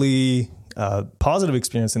profoundly positive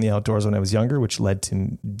experience in the outdoors when I was younger, which led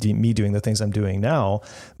to me doing the things I'm doing now.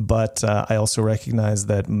 But I also recognize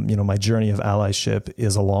that, my journey of allyship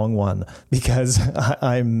is a long one, because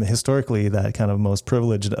I'm historically that kind of most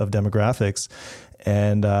privileged of demographics.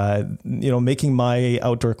 And, making my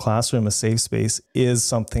outdoor classroom a safe space is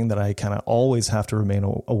something that I kind of always have to remain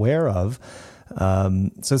aware of.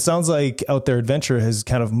 So it sounds like Out There Adventure has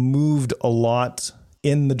kind of moved a lot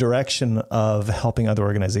in the direction of helping other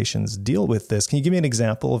organizations deal with this. Can you give me an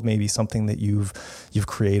example of maybe something that you've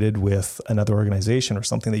created with another organization, or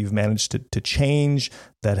something that you've managed to change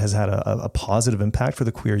that has had a positive impact for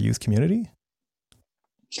the queer youth community?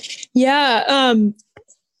 Yeah.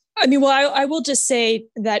 I will just say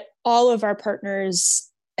that all of our partners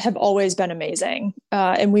have always been amazing.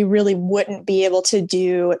 And we really wouldn't be able to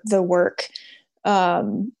do the work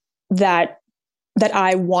that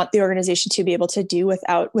I want the organization to be able to do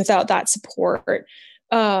without that support.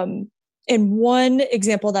 And one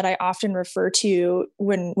example that I often refer to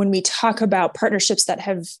when we talk about partnerships that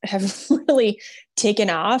have really taken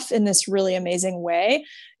off in this really amazing way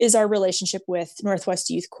is our relationship with Northwest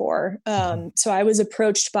Youth Corps. So I was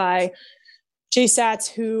approached by Jay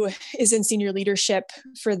Satz, who is in senior leadership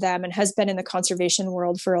for them and has been in the conservation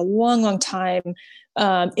world for a long, long time.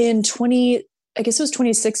 In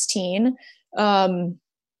 2016. And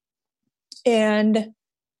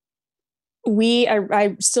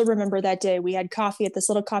I still remember that day. We had coffee at this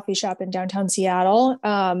little coffee shop in downtown Seattle.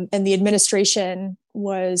 And the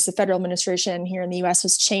federal administration here in the US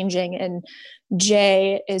was changing. And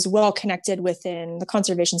Jay is well connected within the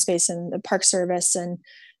conservation space and the Park Service and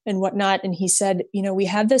whatnot. And he said, we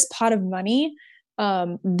have this pot of money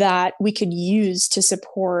that we could use to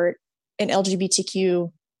support an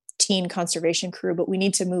LGBTQ teen conservation crew, but we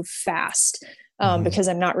need to move fast because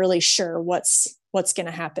I'm not really sure what's going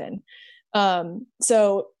to happen.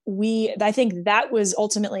 So I think that was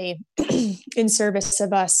ultimately in service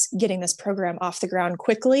of us getting this program off the ground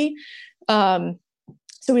quickly. So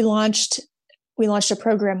we launched a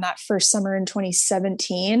program that first summer in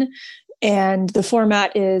 2017, and the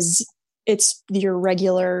format is it's your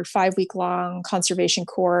regular 5-week long Conservation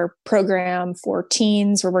Corps program for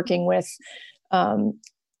teens. We're working with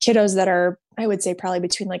kiddos that are, I would say, probably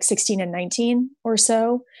between like 16 and 19 or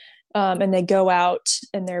so. And they go out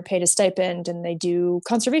and they're paid a stipend and they do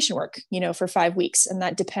conservation work, for 5 weeks. And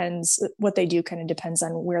that depends, what they do kind of depends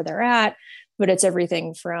on where they're at, but it's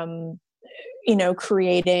everything from,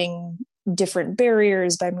 creating different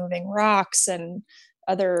barriers by moving rocks and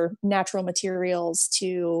other natural materials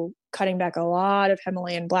to cutting back a lot of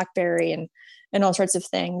Himalayan blackberry and all sorts of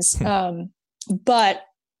things. But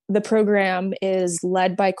the program is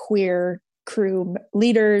led by queer crew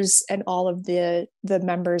leaders, and all of the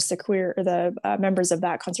members, members of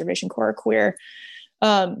that Conservation Corps are queer.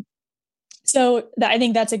 So I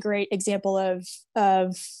think that's a great example of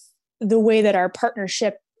the way that our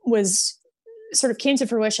partnership was sort of came to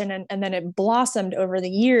fruition, and then it blossomed over the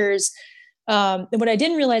years. And what I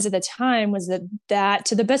didn't realize at the time was that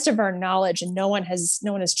to the best of our knowledge, and no one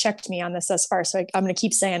has checked me on this thus far, so I'm going to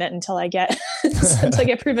keep saying it until I get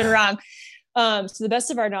proven wrong. So the best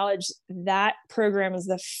of our knowledge, that program is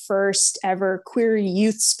the first ever queer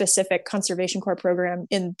youth specific Conservation Corps program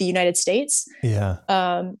in the United States. Yeah.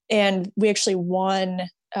 And we actually won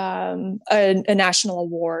a national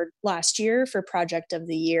award last year for Project of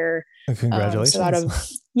the Year. Congratulations.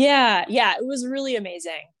 It was really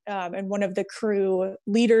amazing. And one of the crew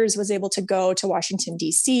leaders was able to go to Washington,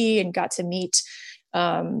 D.C. and got to meet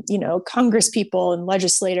Congress people and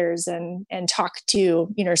legislators and talk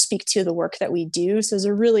to, speak to the work that we do. So it's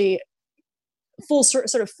a really full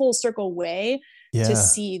circle way to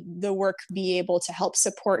see the work be able to help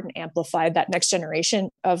support and amplify that next generation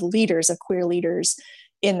of queer leaders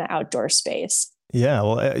in the outdoor space. Yeah.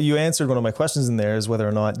 Well, you answered one of my questions in there, is whether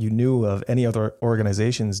or not you knew of any other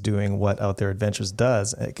organizations doing what Out There Adventures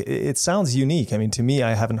does. It sounds unique. I mean, to me,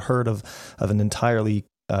 I haven't heard of an entirely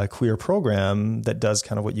queer program that does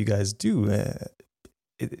kind of what you guys do.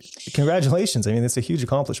 Congratulations. I mean, it's a huge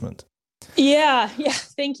accomplishment. Yeah.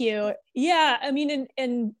 Thank you. Yeah. I mean,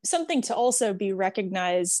 and something to also be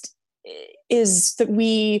recognized is that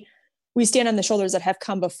we stand on the shoulders that have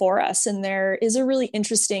come before us. And there is a really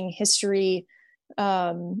interesting history.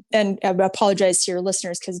 And I apologize to your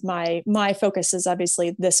listeners because my focus is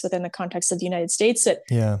obviously this within the context of the United States. That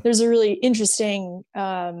there's a really interesting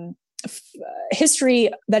history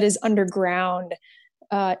that is underground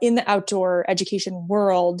in the outdoor education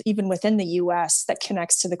world, even within the U.S., that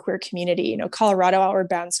connects to the queer community. Colorado Outward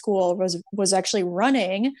Bound School was actually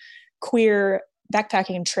running queer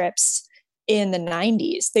backpacking trips in the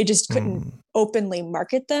 90s. They just couldn't openly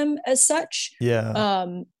market them as such. Yeah.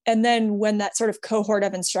 And then when that sort of cohort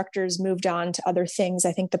of instructors moved on to other things,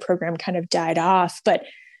 I think the program kind of died off. But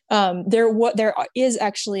there is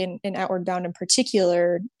actually in Outward Bound in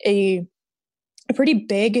particular a pretty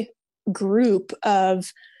big group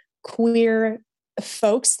of queer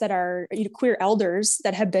folks that are queer elders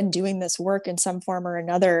that have been doing this work in some form or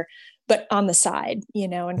another, but on the side,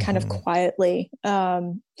 and kind of quietly.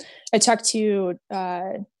 I talked to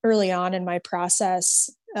early on in my process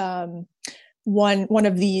one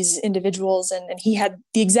of these individuals, and he had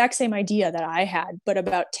the exact same idea that I had, but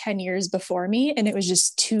about 10 years before me, and it was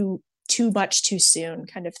just too much too soon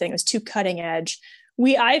kind of thing. It was too cutting edge.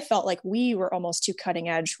 I felt like we were almost too cutting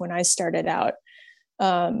edge when I started out.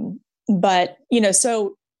 But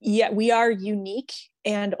so we are unique,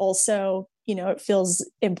 and also, it feels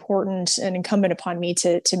important and incumbent upon me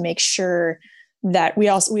to make sure that we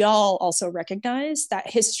all also recognize that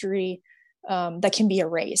history that can be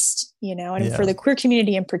erased, and for the queer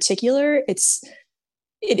community in particular, it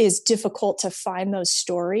is difficult to find those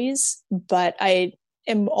stories, but I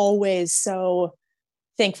am always so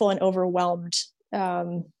thankful and overwhelmed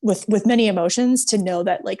with many emotions to know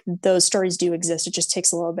that like those stories do exist. It just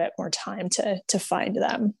takes a little bit more time to find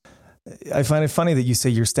them. I find it funny that you say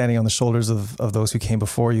you're standing on the shoulders of those who came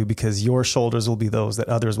before you, because your shoulders will be those that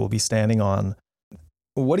others will be standing on.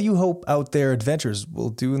 What do you hope Out There Adventures will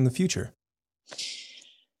do in the future?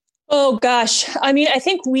 Oh gosh. I mean, I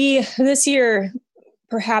think we this year,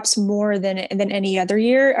 perhaps more than any other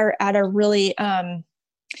year, are at a really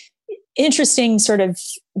interesting sort of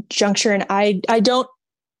juncture. And I don't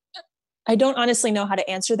honestly know how to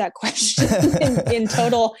answer that question in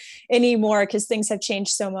total anymore, because things have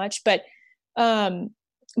changed so much. But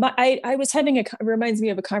I was having it reminds me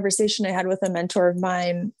of a conversation I had with a mentor of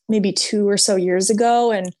mine maybe 2 or so years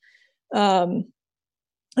ago. And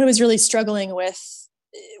I was really struggling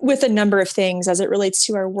with a number of things as it relates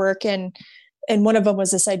to our work. And one of them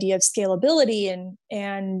was this idea of scalability.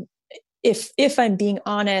 And if I'm being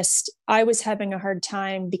honest, I was having a hard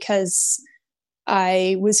time because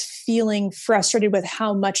I was feeling frustrated with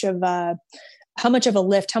how much of a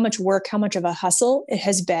lift, how much work, how much of a hustle it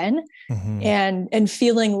has been. Mm-hmm. And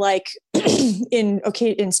feeling like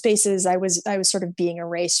in spaces I was sort of being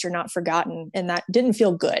erased or not forgotten, and that didn't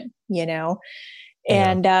feel good, Yeah.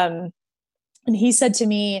 And he said to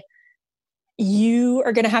me, you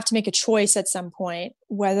are going to have to make a choice at some point,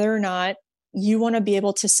 whether or not you want to be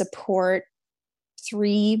able to support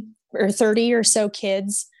 3 or 30 or so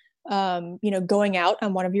kids, going out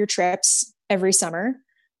on one of your trips every summer,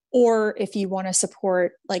 or if you want to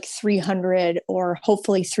support like 300 or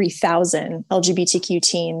hopefully 3,000 LGBTQ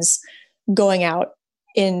teens going out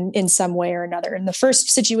in some way or another. In the first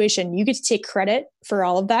situation, you get to take credit for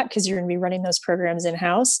all of that because you're going to be running those programs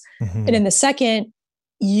in-house. Mm-hmm. And in the second,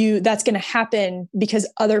 that's going to happen because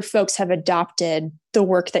other folks have adopted the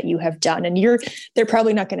work that you have done, and they're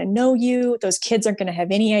probably not going to know you. Those kids aren't going to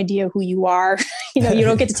have any idea who you are. You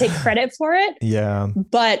don't get to take credit for it. Yeah.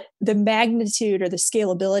 But the magnitude or the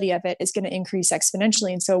scalability of it is going to increase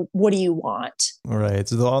exponentially. And so what do you want? Right.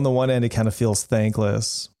 So on the one end, it kind of feels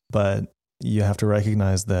thankless, but you have to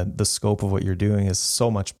recognize that the scope of what you're doing is so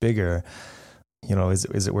much bigger.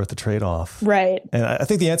 Is it worth the trade-off? Right. And I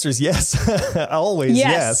think the answer is yes. Always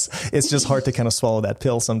yes. It's just hard to kind of swallow that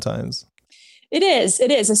pill sometimes. It is,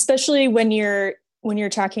 especially when you're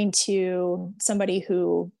talking to somebody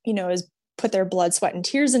who, has put their blood, sweat, and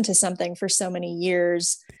tears into something for so many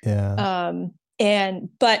years. Yeah.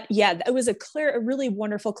 But it was a really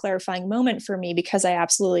wonderful clarifying moment for me, because I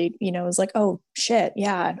absolutely, was like, oh shit.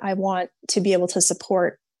 Yeah. I want to be able to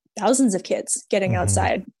support thousands of kids getting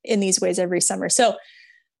outside in these ways every summer. So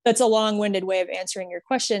that's a long-winded way of answering your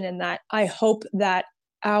question, in that I hope that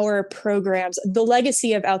our programs, the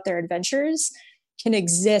legacy of Out There Adventures, can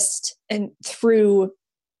exist and through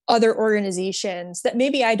other organizations that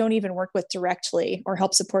maybe I don't even work with directly or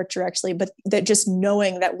help support directly, but that just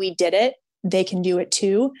knowing that we did it, they can do it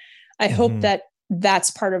too. I hope that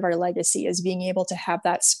that's part of our legacy, is being able to have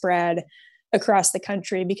that spread across the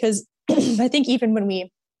country, because I think even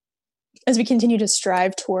as we continue to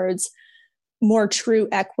strive towards more true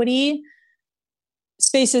equity,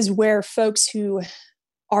 spaces where folks who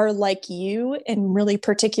are like you in really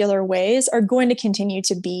particular ways are going to continue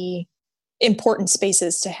to be important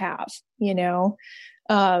spaces to have,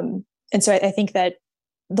 And so I think that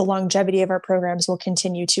the longevity of our programs will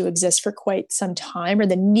continue to exist for quite some time, or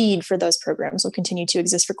the need for those programs will continue to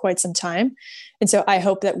exist for quite some time. And so I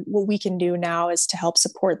hope that what we can do now is to help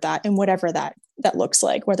support that, and whatever that looks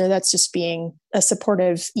like, whether that's just being a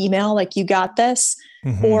supportive email, like you got this,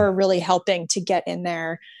 or really helping to get in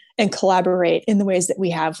there and collaborate in the ways that we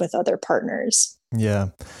have with other partners. Yeah.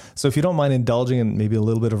 So if you don't mind indulging in maybe a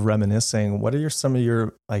little bit of reminiscing, what are some of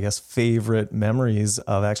your, I guess, favorite memories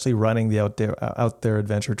of actually running the Out There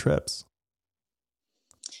Adventure trips?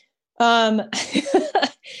 Oh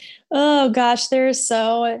gosh, there's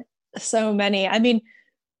so many. I mean,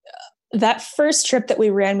 that first trip that we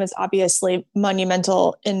ran was obviously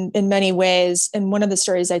monumental in many ways. And one of the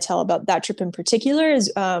stories I tell about that trip in particular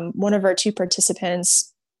is one of our 2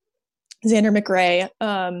 participants, Xander McRae,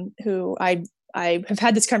 who I have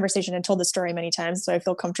had this conversation and told the story many times, so I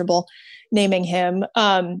feel comfortable naming him.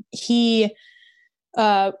 He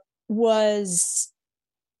was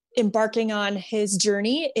embarking on his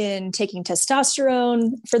journey in taking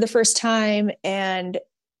testosterone for the first time, and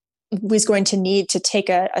was going to need to take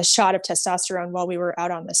a shot of testosterone while we were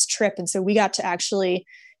out on this trip. And so we got to actually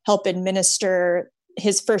help administer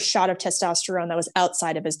his first shot of testosterone that was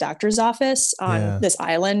outside of his doctor's office on this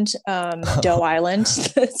island, Doe Island,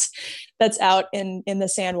 that's out in the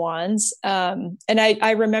San Juans. And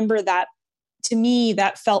I remember that, to me,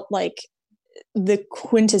 that felt like the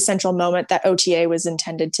quintessential moment that OTA was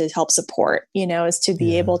intended to help support, is to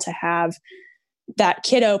be able to have that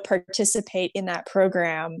kiddo participate in that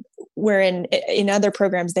program, wherein in other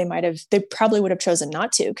programs they probably would have chosen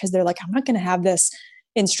not to, because they're like, I'm not going to have this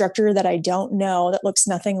instructor that I don't know, that looks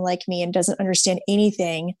nothing like me and doesn't understand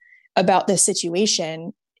anything about this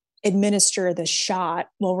situation, administer the shot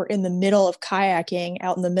while we're in the middle of kayaking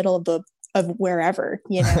out in the middle of wherever,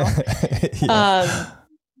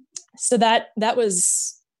 So that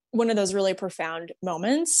was one of those really profound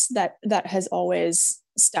moments that has always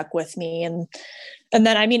stuck with me. And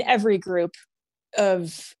then, I mean, every group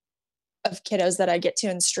of of kiddos that I get to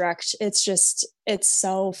instruct, it's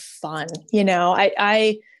so fun.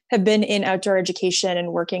 I have been in outdoor education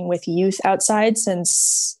and working with youth outside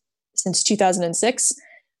since 2006.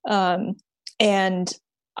 And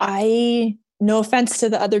no offense to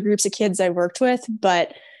the other groups of kids I worked with,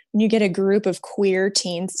 but when you get a group of queer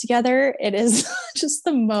teens together, it is just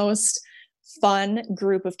the most fun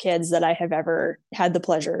group of kids that I have ever had the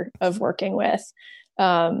pleasure of working with.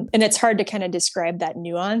 And it's hard to kind of describe that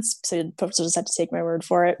nuance. So folks will just have to take my word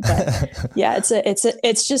for it. But yeah,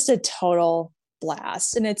 it's just a total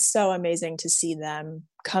blast. And it's so amazing to see them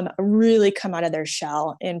come out of their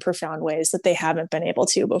shell in profound ways that they haven't been able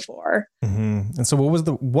to before. Mm-hmm. And so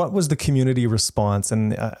what was the community response?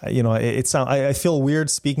 And, I feel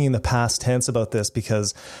weird speaking in the past tense about this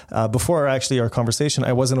because before actually our conversation,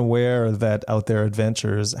 I wasn't aware that Out There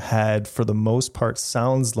Adventures had, for the most part,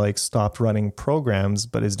 sounds like stopped running programs,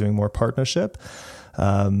 but is doing more partnership.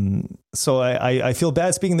 So I feel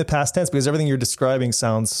bad speaking in the past tense because everything you're describing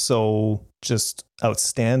sounds so just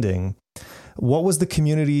outstanding. What was the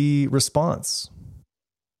community response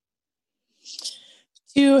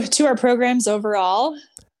to our programs overall?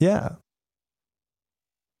 Yeah.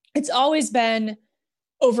 It's always been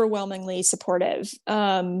overwhelmingly supportive.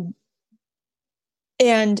 And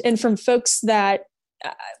from folks that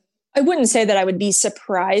I wouldn't say that I would be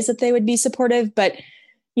surprised that they would be supportive, but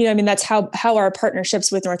that's how our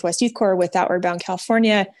partnerships with Northwest Youth Corps, with Outward Bound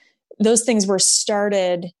California, those things were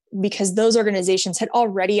started because those organizations had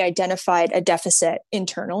already identified a deficit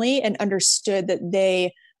internally and understood that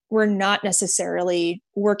they were not necessarily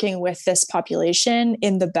working with this population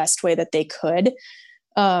in the best way that they could.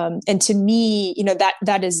 And to me,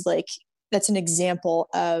 that's an example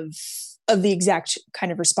of the exact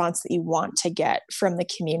kind of response that you want to get from the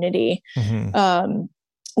community. Mm-hmm.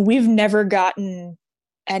 I've never gotten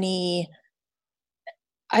any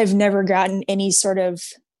sort of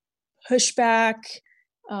pushback,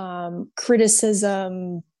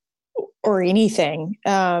 criticism, or anything,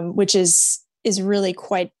 which is really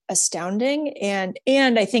quite astounding. And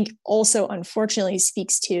I think also, unfortunately,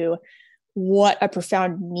 speaks to what a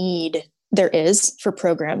profound need there is for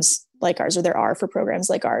programs like ours, or there are for programs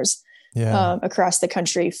like ours across the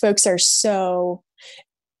country. Folks are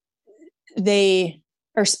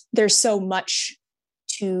there's so much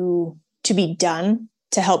to be done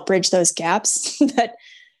to help bridge those gaps that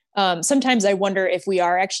sometimes I wonder if we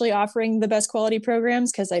are actually offering the best quality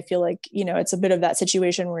programs, because I feel like, it's a bit of that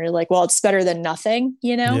situation where you're like, well, it's better than nothing,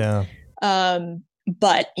 Yeah.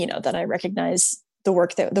 But, then I recognize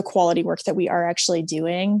the quality work that we are actually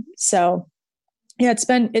doing. So yeah, it's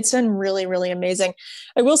been really, really amazing.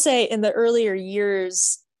 I will say in the earlier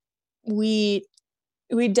years, we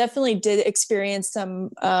definitely did experience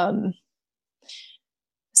some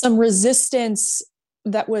resistance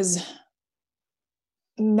that was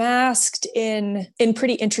masked in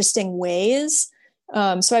pretty interesting ways.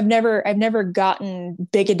 So I've never gotten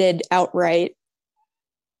bigoted outright,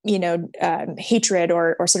 hatred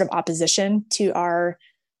or sort of opposition to our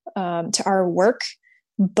work.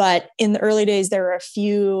 But in the early days, there were a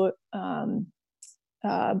few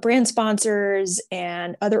brand sponsors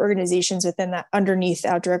and other organizations within that underneath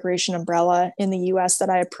outdoor recreation umbrella in the US that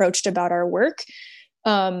I approached about our work,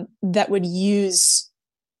 that would use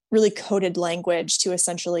really coded language to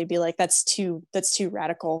essentially be like, that's too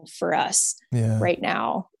radical for us right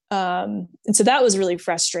now. And so that was really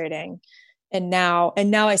frustrating. And now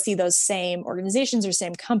I see those same organizations or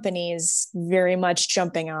same companies very much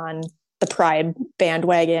jumping on the Pride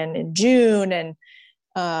bandwagon in June. And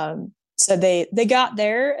so they got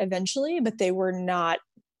there eventually, but they were not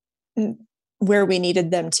where we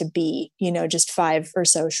needed them to be, just 5 or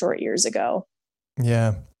so short years ago.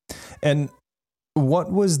 Yeah. And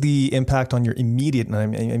what was the impact on your immediate, and I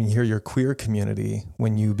mean here, your queer community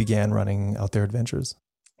when you began running Out There Adventures?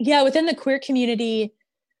 Yeah, within the queer community,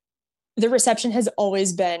 the reception has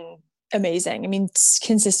always been amazing. I mean,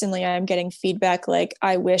 consistently I'm getting feedback like,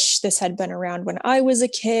 I wish this had been around when I was a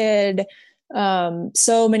kid.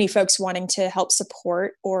 So many folks wanting to help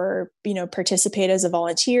support or, participate as a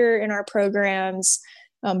volunteer in our programs.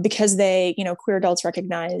 Because they, queer adults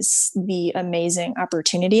recognize the amazing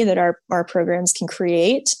opportunity that our programs can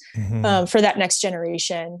create for that next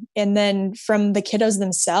generation. And then from the kiddos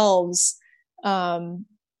themselves,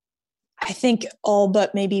 I think all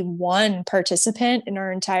but maybe one participant in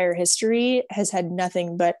our entire history has had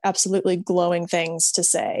nothing but absolutely glowing things to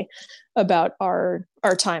say about our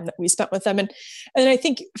time that we spent with them. And I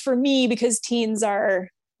think for me, because teens are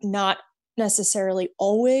not necessarily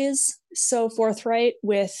always so forthright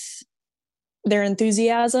with their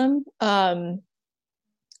enthusiasm,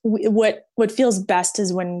 what feels best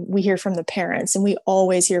is when we hear from the parents, and we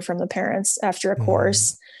always hear from the parents after a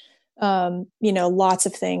course. Lots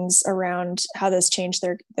of things around how this changed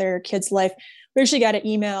their kid's life. We actually got an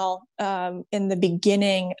email in the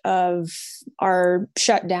beginning of our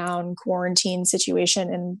shutdown quarantine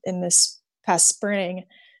situation in this past spring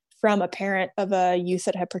from a parent of a youth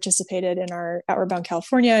that had participated in our Outward Bound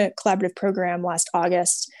California collaborative program last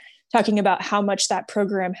August, talking about how much that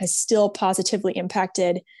program has still positively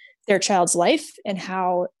impacted their child's life, and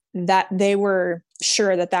how that they were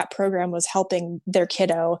sure that program was helping their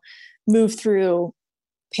kiddo move through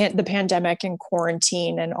the pandemic and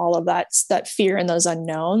quarantine and all of that fear and those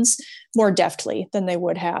unknowns more deftly than they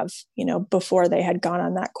would have, before they had gone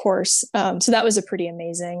on that course. So that was a pretty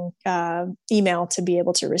amazing email to be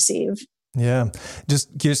able to receive. Yeah.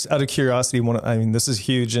 Just out of curiosity, this is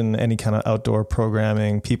huge in any kind of outdoor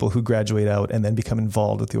programming, people who graduate out and then become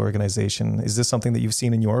involved with the organization. Is this something that you've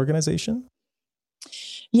seen in your organization?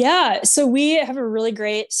 Yeah. So we have a really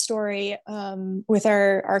great story with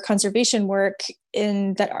our conservation work,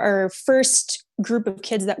 in that our first group of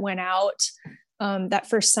kids that went out that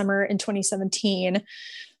first summer in 2017,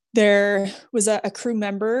 there was a crew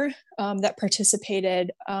member that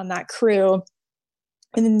participated on that crew.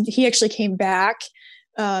 And then he actually came back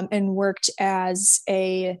and worked as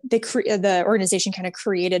the organization kind of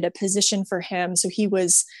created a position for him. So he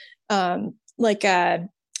was like a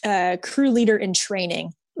crew leader in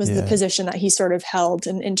training was the position that he sort of held,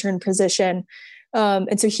 an intern position.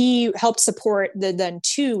 And so he helped support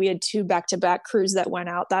we had two back-to-back crews that went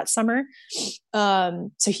out that summer.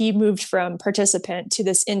 So he moved from participant to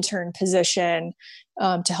this intern position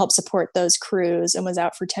to help support those crews, and was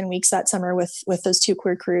out for 10 weeks that summer with those two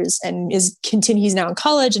queer crews, and he's now in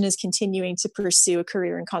college and is continuing to pursue a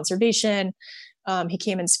career in conservation. He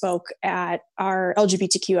came and spoke at our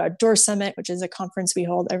LGBTQ Outdoor Summit, which is a conference we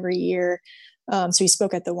hold every year. So he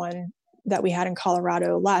spoke at the one that we had in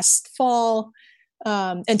Colorado last fall.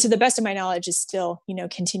 And to the best of my knowledge is still,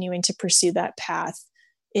 continuing to pursue that path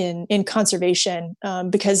in conservation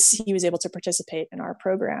because he was able to participate in our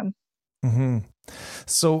program. Mm-hmm.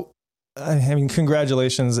 So,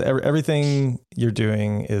 congratulations. Everything you're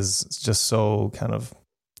doing is just so kind of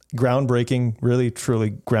groundbreaking, really,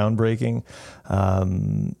 truly groundbreaking.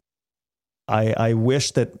 I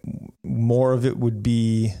wish that more of it would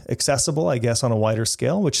be accessible, I guess, on a wider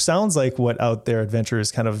scale, which sounds like what Out There Adventure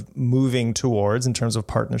is kind of moving towards in terms of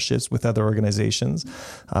partnerships with other organizations.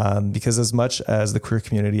 Because as much as the queer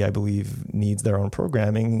community, I believe, needs their own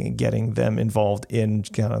programming, getting them involved in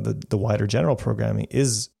kind of the wider general programming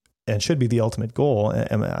is and should be the ultimate goal.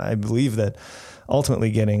 And I believe that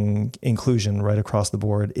ultimately getting inclusion right across the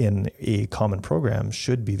board in a common program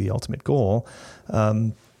should be the ultimate goal.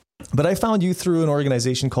 But I found you through an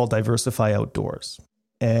organization called Diversify Outdoors,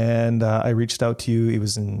 and I reached out to you. It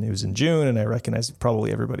was in June, and I recognized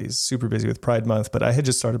probably everybody's super busy with Pride Month, but I had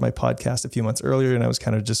just started my podcast a few months earlier, and I was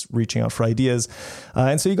kind of just reaching out for ideas.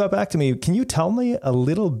 And so you got back to me. Can you tell me a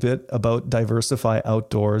little bit about Diversify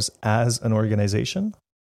Outdoors as an organization?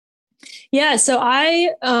 Yeah, so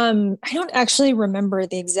I don't actually remember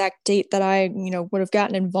the exact date that I would have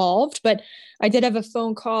gotten involved, but I did have a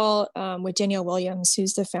phone call with Danielle Williams,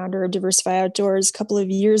 who's the founder of Diversify Outdoors, a couple of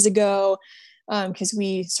years ago, because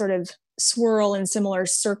we sort of swirl in similar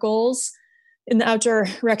circles in the outdoor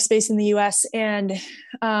rec space in the U.S. And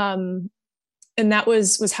that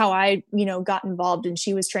was how I got involved. And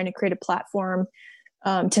she was trying to create a platform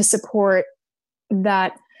to support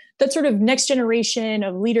that sort of next generation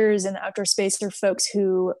of leaders in the outdoor space, or folks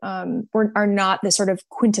who are not the sort of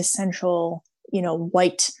quintessential,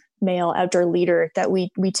 white male outdoor leader that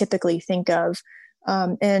we typically think of,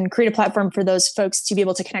 and create a platform for those folks to be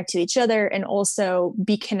able to connect to each other and also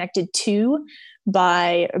be connected to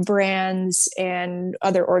by brands and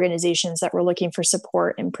other organizations that were looking for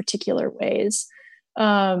support in particular ways.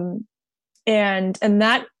 And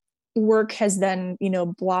that work has then,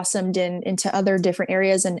 blossomed into other different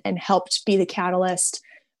areas and helped be the catalyst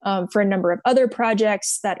for a number of other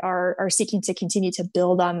projects that are seeking to continue to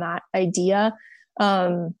build on that idea.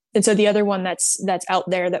 And so the other one that's out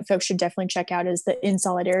there that folks should definitely check out is the In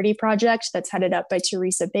Solidarity Project that's headed up by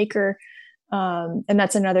Teresa Baker. And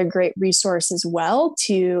that's another great resource as well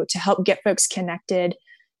to help get folks connected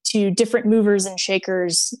to different movers and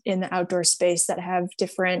shakers in the outdoor space that have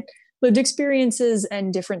different lived experiences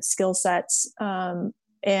and different skill sets,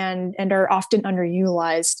 and are often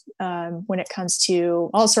underutilized when it comes to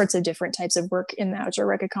all sorts of different types of work in the outdoor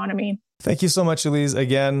rec economy. Thank you so much, Elise.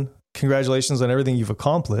 Again, congratulations on everything you've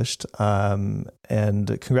accomplished, and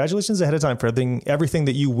congratulations ahead of time for everything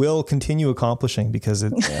that you will continue accomplishing, because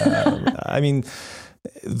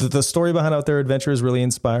The story behind Out There Adventure is really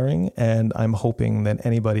inspiring, and I'm hoping that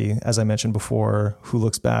anybody, as I mentioned before, who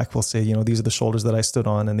looks back will say, these are the shoulders that I stood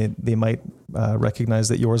on, and they might recognize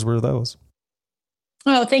that yours were those.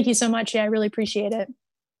 Oh, thank you so much. Yeah, I really appreciate it.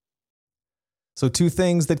 So 2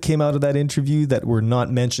 things that came out of that interview that were not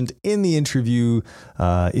mentioned in the interview.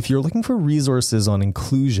 If you're looking for resources on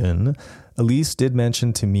inclusion, Elise did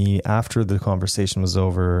mention to me after the conversation was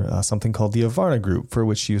over something called the Avarna Group, for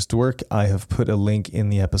which she used to work. I have put a link in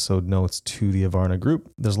the episode notes to the Avarna Group.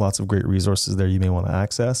 There's lots of great resources there you may want to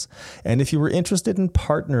access. And if you were interested in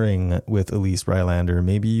partnering with Elise Rylander,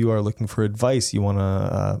 maybe you are looking for advice. You want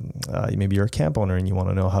to, maybe you're a camp owner and you want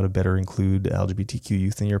to know how to better include LGBTQ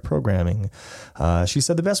youth in your programming. She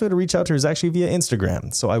said the best way to reach out to her is actually via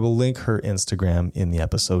Instagram. So I will link her Instagram in the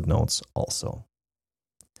episode notes also.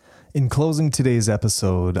 In closing today's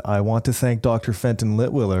episode, I want to thank Dr. Fenton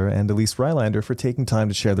Litwiller and Elise Rylander for taking time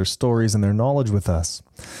to share their stories and their knowledge with us.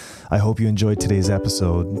 I hope you enjoyed today's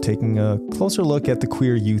episode, taking a closer look at the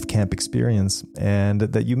queer youth camp experience, and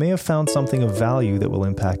that you may have found something of value that will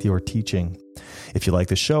impact your teaching. If you like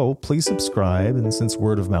the show, please subscribe, and since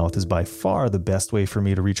word of mouth is by far the best way for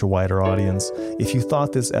me to reach a wider audience, if you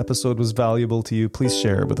thought this episode was valuable to you, please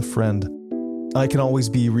share it with a friend. I can always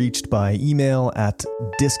be reached by email at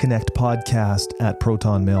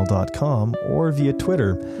disconnectpodcast@protonmail.com or via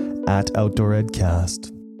Twitter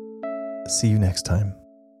 @OutdoorEdcast. See you next time.